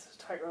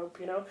tightrope,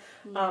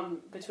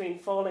 between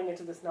falling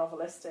into this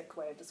novelistic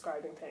way of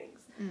describing things,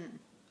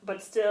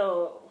 but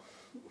still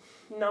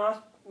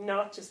not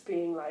just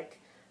being like,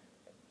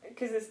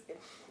 because it's,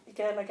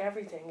 again, like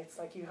everything, it's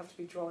like you have to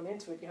be drawn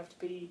into it, you have to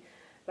be,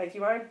 like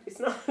you aren't, it's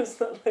not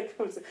like,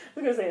 I was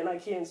going to say an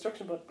IKEA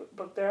instruction book,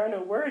 but there are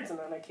no words in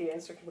an IKEA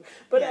instruction book,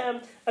 but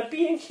a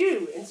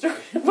B&Q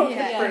instruction book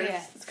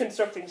for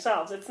constructing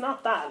shelves, it's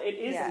not that, it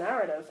is a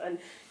narrative, and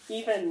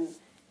even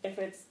if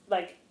it's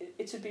like,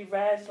 it should be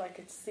read like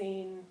it's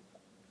seen,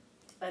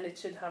 and it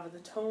should have the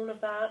tone of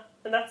that,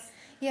 and that's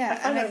I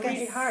find that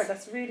really hard.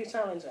 That's really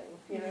challenging,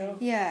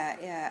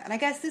 Yeah, and I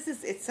guess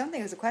it's something.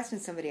 It was a question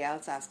somebody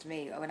else asked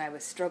me when I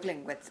was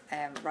struggling with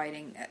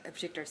writing a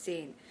particular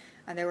scene,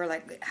 and they were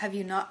like, "Have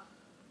you not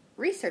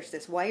researched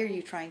this? Why are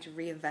you trying to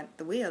reinvent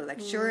the wheel?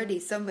 Like, surely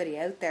somebody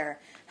out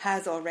there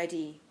has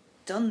already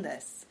done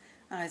this."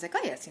 And I was like,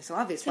 oh, yeah, it seems so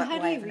obvious. So why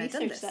haven't I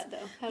done this? That,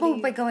 though?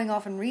 By going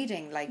off and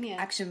reading, like,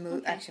 action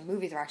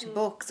movies or action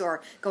books,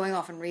 or going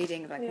off and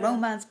reading, like,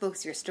 romance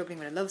books, you're struggling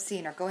with a love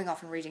scene, or going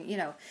off and reading,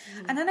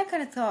 And then I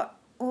kind of thought,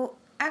 well,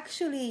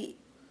 actually,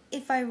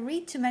 if I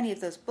read too many of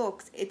those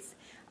books,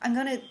 I'm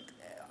going to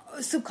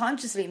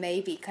subconsciously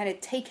maybe kind of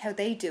take how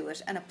they do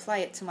it and apply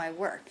it to my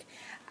work.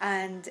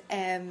 And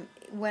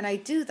when I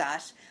do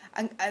that,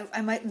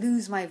 I might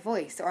lose my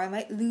voice, or I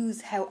might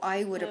lose how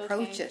I would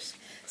approach it.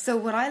 So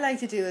what I like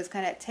to do is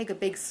kind of take a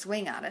big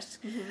swing at it,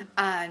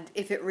 and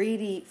if it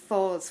really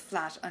falls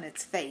flat on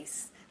its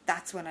face,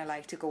 that's when I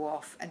like to go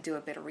off and do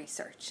a bit of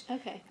research.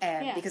 Okay.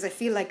 Because I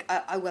feel like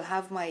I will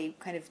have my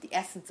kind of, the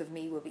essence of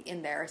me will be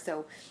in there.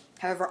 So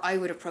however I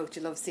would approach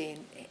a love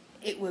scene,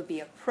 it will be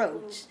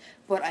approached,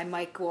 but I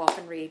might go off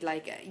and read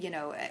like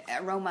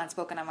a romance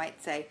book, and I might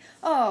say,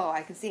 oh,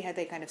 I can see how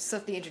they kind of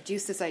subtly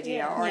introduce this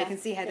idea, or I can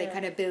see how they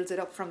kind of build it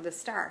up from the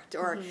start,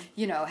 or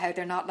how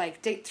they're not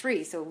like date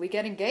 3, so we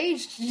get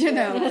engaged,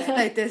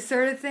 like this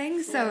sort of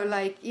thing. So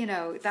like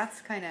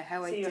that's kind of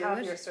how I do it. So you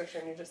have your structure,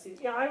 and you just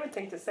I would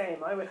think the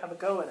same. I would have a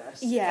go in it,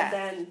 and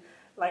then.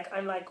 Like,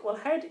 I'm like, well,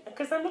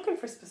 because I'm looking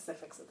for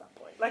specifics at that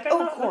point. Like, I'm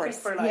not looking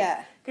for, like,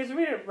 because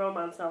read a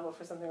romance novel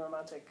for something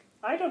romantic.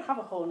 I don't have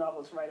a whole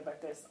novel to write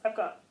about this. I've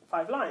got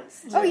 5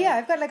 lines. Oh, yeah,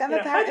 I've got, like, I'm a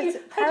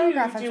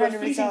paragraph I'm trying to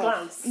resolve.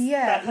 Glance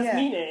that has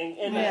meaning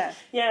in it.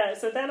 Yeah,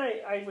 so then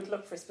I would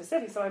look for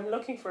specifics. So I'm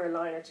looking for a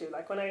line or two.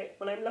 Like, when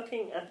I'm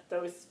looking at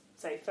those,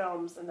 say,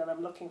 films, and then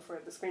I'm looking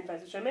for the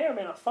screenplays, which I may or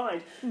may not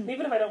find. And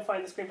even if I don't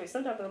find the screenplay,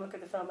 sometimes I look at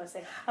the film and I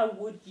say, how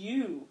would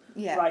you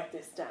write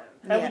this down?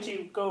 How would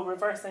you go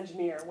reverse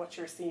engineer what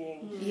you're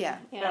seeing?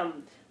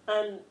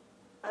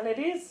 And it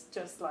is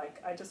just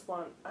like, I just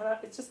want,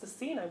 it's just the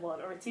scene I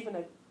want, or it's even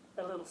a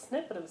little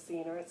snippet of a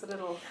scene, or it's a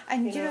little...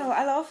 And,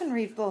 I'll often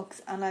read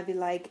books, and I'll be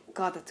like,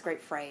 God, that's a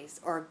great phrase,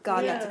 or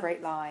God, that's a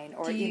great line,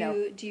 or, Do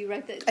you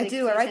write that? I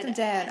do, I write them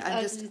down,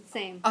 and just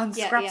same. on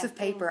scraps of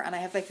paper, and I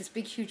have, like, this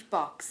big, huge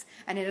box,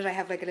 and in it I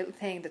have, like, a little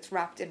thing that's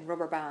wrapped in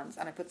rubber bands,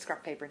 and I put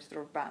scrap paper into the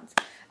rubber bands.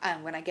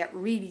 And when I get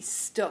really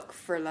stuck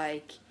for,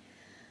 like...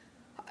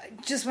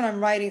 just when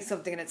I'm writing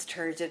something and it's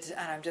turgid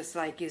and I'm just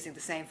like using the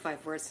same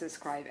 5 words to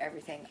describe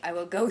everything, I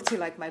will go to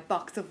like my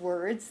box of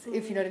words,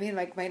 if you know what I mean,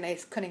 like my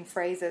nice cunning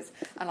phrases,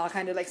 and I'll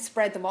kind of like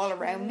spread them all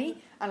around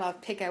me, and I'll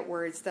pick out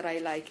words that I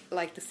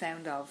like the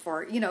sound of,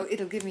 or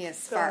it'll give me a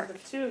spark. So the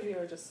two of you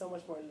are just so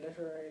much more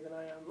literary than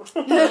I am.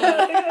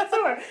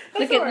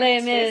 Look at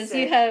Les Mis,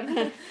 you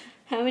have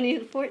How many?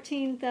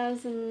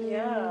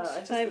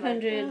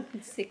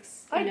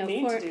 14,506. I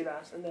mean to do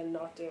that and then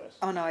not do it.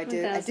 Oh no, I do.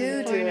 I do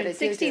it. I do do it.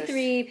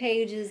 63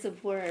 pages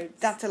of words.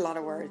 That's a lot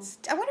of words.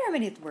 I wonder how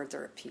many of the words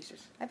are repeated.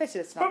 I bet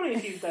you it's not. Probably a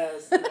few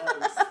thousand.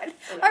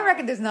 I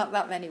reckon there's not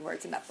that many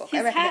words in that book.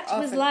 His hat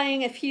was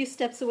lying a few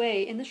steps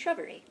away in the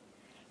shrubbery.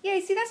 Yeah,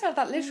 you see, that's not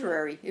that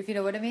literary, if you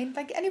know what I mean.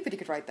 Like, anybody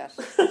could write that.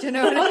 Do you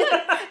know what I mean?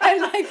 I'm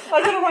going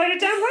to write it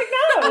down right now.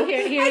 Oh,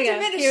 here we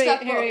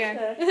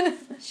go.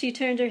 She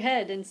turned her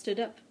head and stood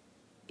up.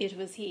 It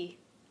was he.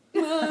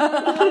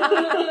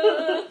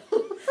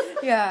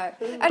 Yeah.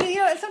 And,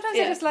 sometimes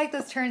I just like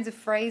those turns of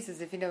phrases,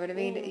 if you know what I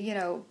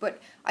mean.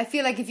 But I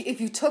feel like if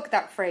you took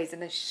that phrase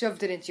and then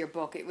shoved it into your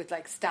book, it would,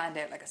 like, stand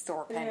out like a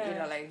sore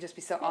pen, just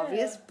be so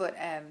obvious. But,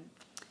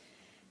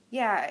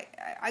 yeah,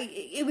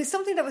 it was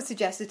something that was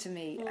suggested to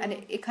me,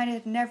 and it kind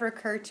of never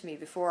occurred to me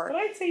before. But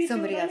I'd say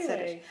somebody else anyway,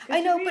 said it.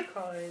 I know, but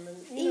crime and,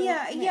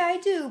 yeah, I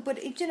do. But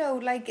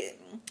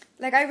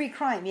like I read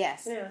crime,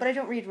 yes, but I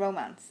don't read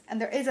romance,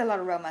 and there is a lot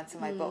of romance in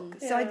my book.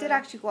 So I did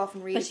actually go off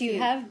and read. But you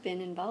have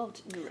been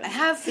involved in a romance. I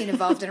have been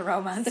involved in a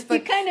romance, so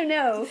but you kind of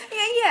know.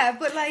 Yeah,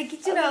 but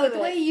like the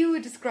way you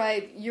would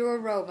describe your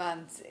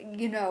romance,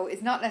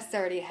 is not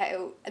necessarily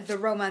how the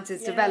romance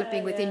is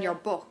developing within your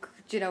book.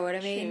 Do you know what I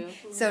mean?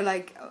 True. So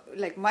like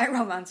my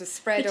romance was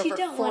spread over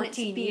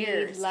 14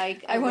 years.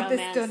 Like I want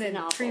this done in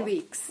 3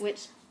 weeks,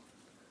 which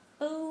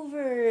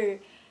over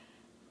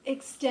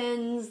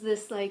extends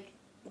this like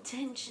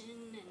tension,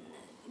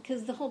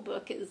 because the whole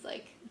book is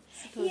like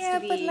supposed to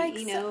be, but like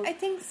I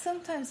think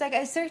sometimes like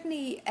I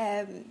certainly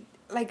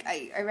like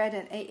I read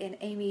an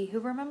Amy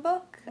Huberman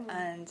book,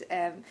 and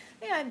I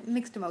had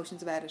mixed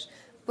emotions about it,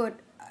 but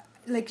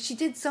like she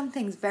did some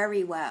things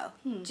very well.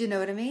 Do you know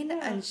what I mean?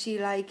 Yeah. And she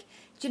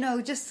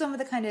just some of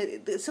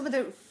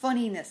the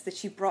funniness that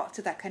she brought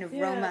to that kind of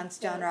romance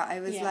genre. I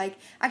was like,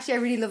 actually, I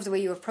really love the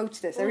way you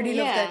approach this. I really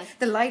love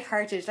the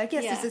lighthearted. Like,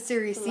 yes, there's a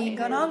serious scene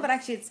going on, but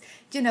actually, it's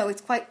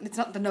it's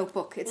not The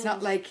Notebook. It's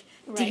not like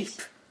deep.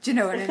 Do you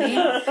know what I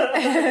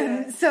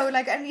mean? So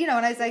like, and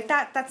I was like,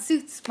 that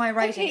suits my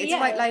writing. It's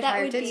quite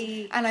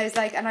lighthearted, and I was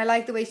like, and I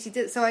like the way she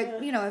did. So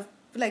I've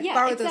like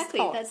borrow those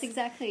thoughts. That's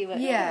exactly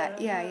what.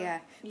 Yeah.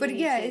 But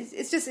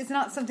it's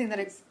not something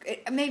that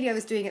maybe I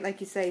was doing it like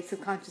you say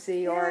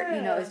subconsciously, or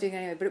I was doing it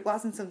anyway. But it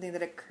wasn't something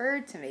that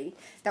occurred to me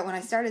that when I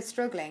started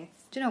struggling,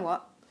 do you know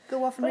what?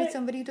 Go off and read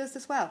somebody who does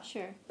this well.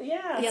 Sure.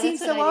 Yeah. It seems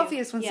so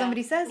obvious when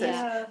somebody says it,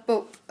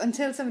 but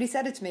until somebody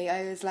said it to me,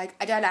 I was like,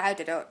 I don't know how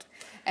to do it.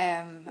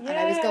 And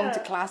I was going to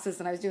classes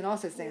and I was doing all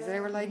sorts of things, and they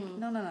were like,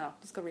 no,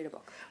 just go read a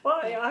book.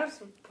 Well, I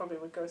probably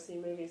would go see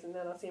movies, and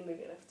then I'll see a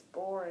movie, and if it's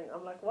boring,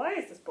 I'm like, why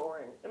is this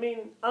boring? I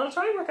mean, I'll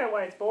try and work out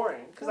why it's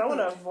boring, because I want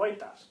to avoid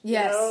that.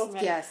 Yes,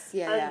 Right. yes,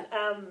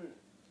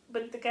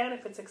 but again,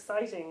 if it's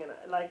exciting, and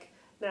like,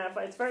 now if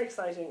it's very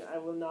exciting, I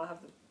will not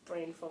have the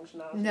brain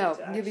functionality. No,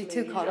 you'll be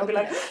too caught up. Be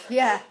like, what's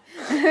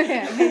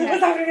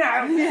happening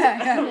now?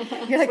 Yeah.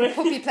 You're like a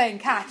puppy playing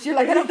catch. You're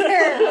like, I don't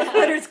care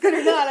whether it's good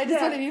or not. I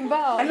just want to be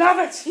involved. I love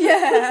it.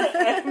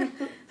 Yeah.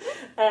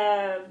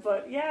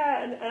 But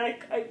yeah,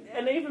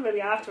 and even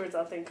maybe afterwards,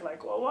 I'll think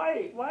like, well,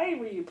 why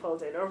were you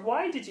pulled in, or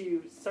why did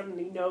you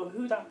suddenly know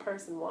who that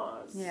person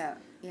was? Yeah.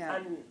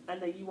 And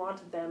that you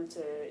wanted them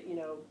to,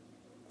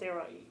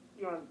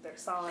 you're on their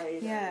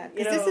side. Yeah,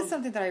 because this is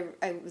something that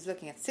I was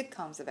looking at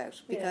sitcoms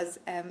about, because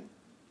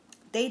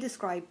they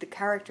describe the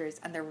characters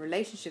and their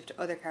relationship to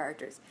other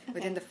characters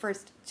within the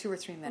first 2 or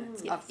 3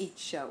 minutes of each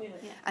show.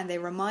 And they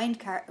remind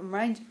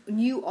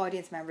new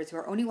audience members who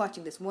are only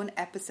watching this one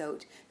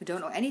episode, who don't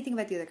know anything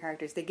about the other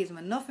characters, they give them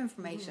enough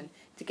information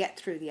to get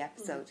through the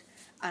episode.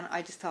 And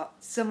I just thought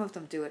some of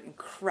them do it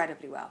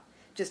incredibly well.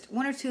 Just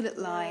 1 or 2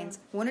 little lines,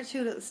 1 or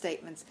 2 little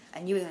statements,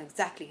 and you know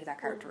exactly who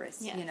that character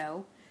is,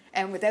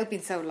 And without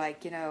being so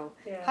like,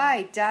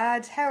 hi,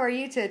 Dad, how are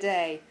you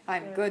today?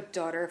 I'm good,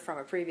 daughter, from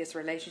a previous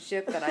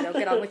relationship that I don't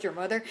get on with your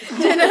mother. Do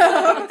you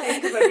know?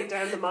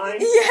 Down the mind.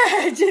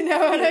 Yeah, do you know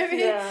what I mean?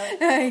 Yeah.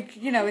 Like,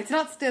 it's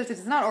not stilted,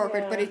 it's not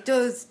awkward, but it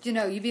does,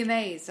 you'd be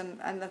amazed.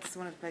 And that's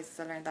one of the places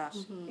I learned that.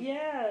 Mm-hmm.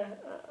 Yeah.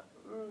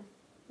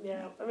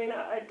 Yeah. I mean,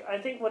 I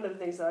think one of the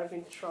things that I've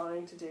been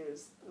trying to do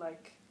is,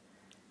 like,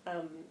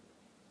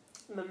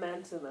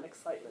 momentum and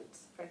excitement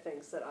are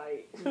things that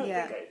I think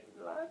I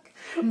lack,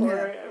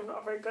 or I'm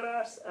not very good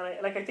at,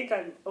 and I think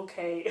I'm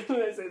okay. When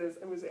I say this,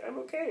 I'm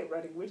okay at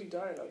writing witty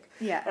dialogue.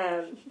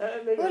 Yeah.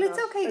 Well, it's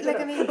okay.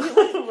 Like, I mean,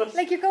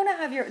 like you're going to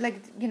have your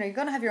you're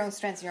going to have your own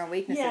strengths and your own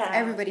weaknesses. Yeah,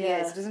 everybody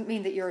is. It doesn't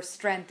mean that your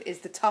strength is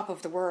the top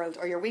of the world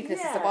or your weakness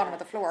is the bottom of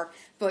the floor.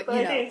 But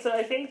I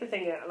think the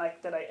thing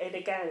and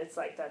again, it's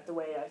like that the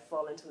way I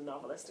fall into the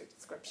novelistic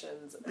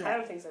descriptions,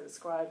 how things are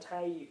described,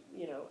 how you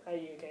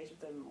engage with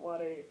them,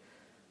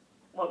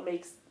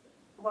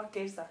 what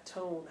gives that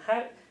tone,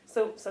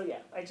 so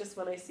I just,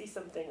 when I see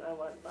something,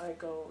 I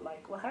go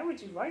like, well, how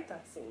would you write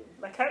that scene,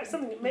 like how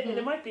something, and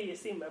it might be a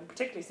scene,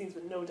 particularly scenes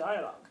with no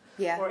dialogue,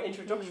 or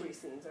introductory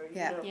scenes, or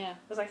I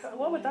was like,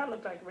 what would that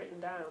look like written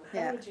down?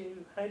 How do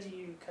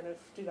you kind of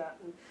do that?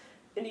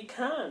 And you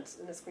can't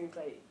in a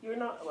screenplay. You're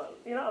not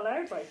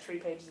allowed to write 3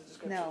 pages of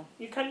description. No.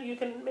 You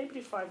can maybe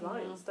do 5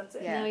 lines. That's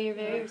it. Yeah. No, you're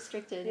very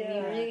restricted. Yeah. And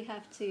you really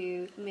have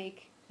to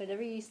make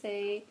whatever you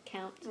say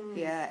count.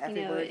 Yeah,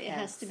 every word it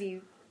has counts. to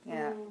be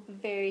Yeah.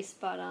 very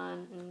spot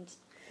on.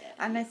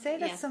 And I say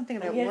that's something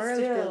about And yet world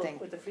still, building.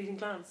 with the fleeting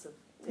glance of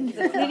Fleeting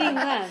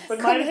glance. But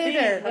Come might it be,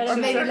 hither, but or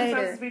maybe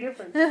circumstances later. be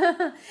different.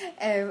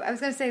 I was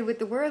going to say with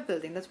the world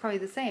building, that's probably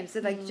the same. So,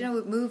 like, you know,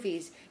 with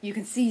movies, you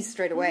can see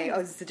straight away. Oh,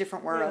 this is a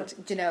different world.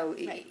 Do you know?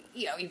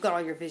 You know, you've got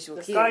all your visual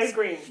The cues. sky is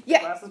green. The Yeah,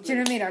 grass is do you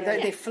know what I mean? Or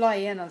blue. they fly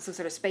in on some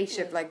sort of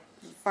spaceship, like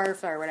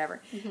Firefly or whatever.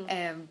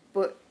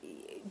 But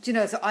do you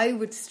know? So I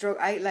would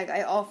struggle.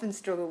 I often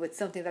struggle with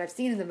something that I've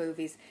seen in the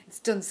movies. It's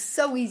done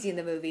so easy in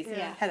the movies.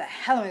 Yeah. How the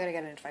hell am I going to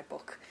get it into my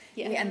book?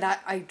 Yeah. And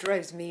that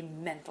drives me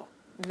mental,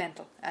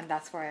 and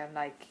that's why I'm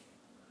like,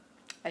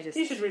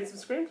 You should read some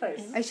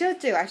screenplays. I should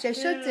do. Actually, I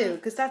should do,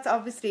 because that's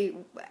obviously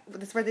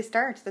that's where they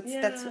start.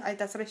 That's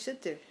what I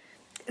should do.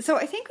 So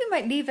I think we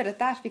might leave it at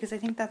that, because I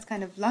think that's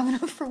kind of long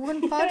enough for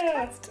one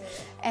podcast.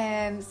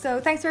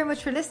 So thanks very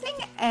much for listening.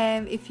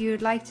 If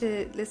you'd like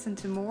to listen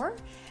to more,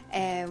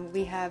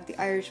 we have the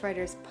Irish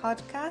Writers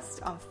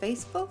Podcast on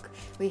Facebook.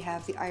 We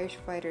have the Irish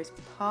Writers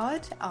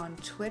Pod on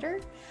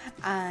Twitter,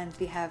 and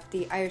we have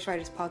the Irish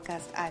Writers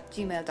Podcast at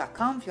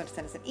gmail.com if you want to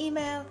send us an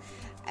email.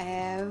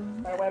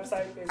 Our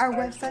website is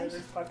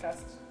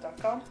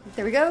irishwriterspodcast.com.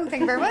 There we go.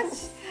 Thank you very much.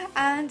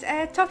 And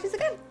talk to you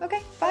again.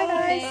 Okay. Bye,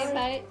 guys. Okay,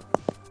 bye.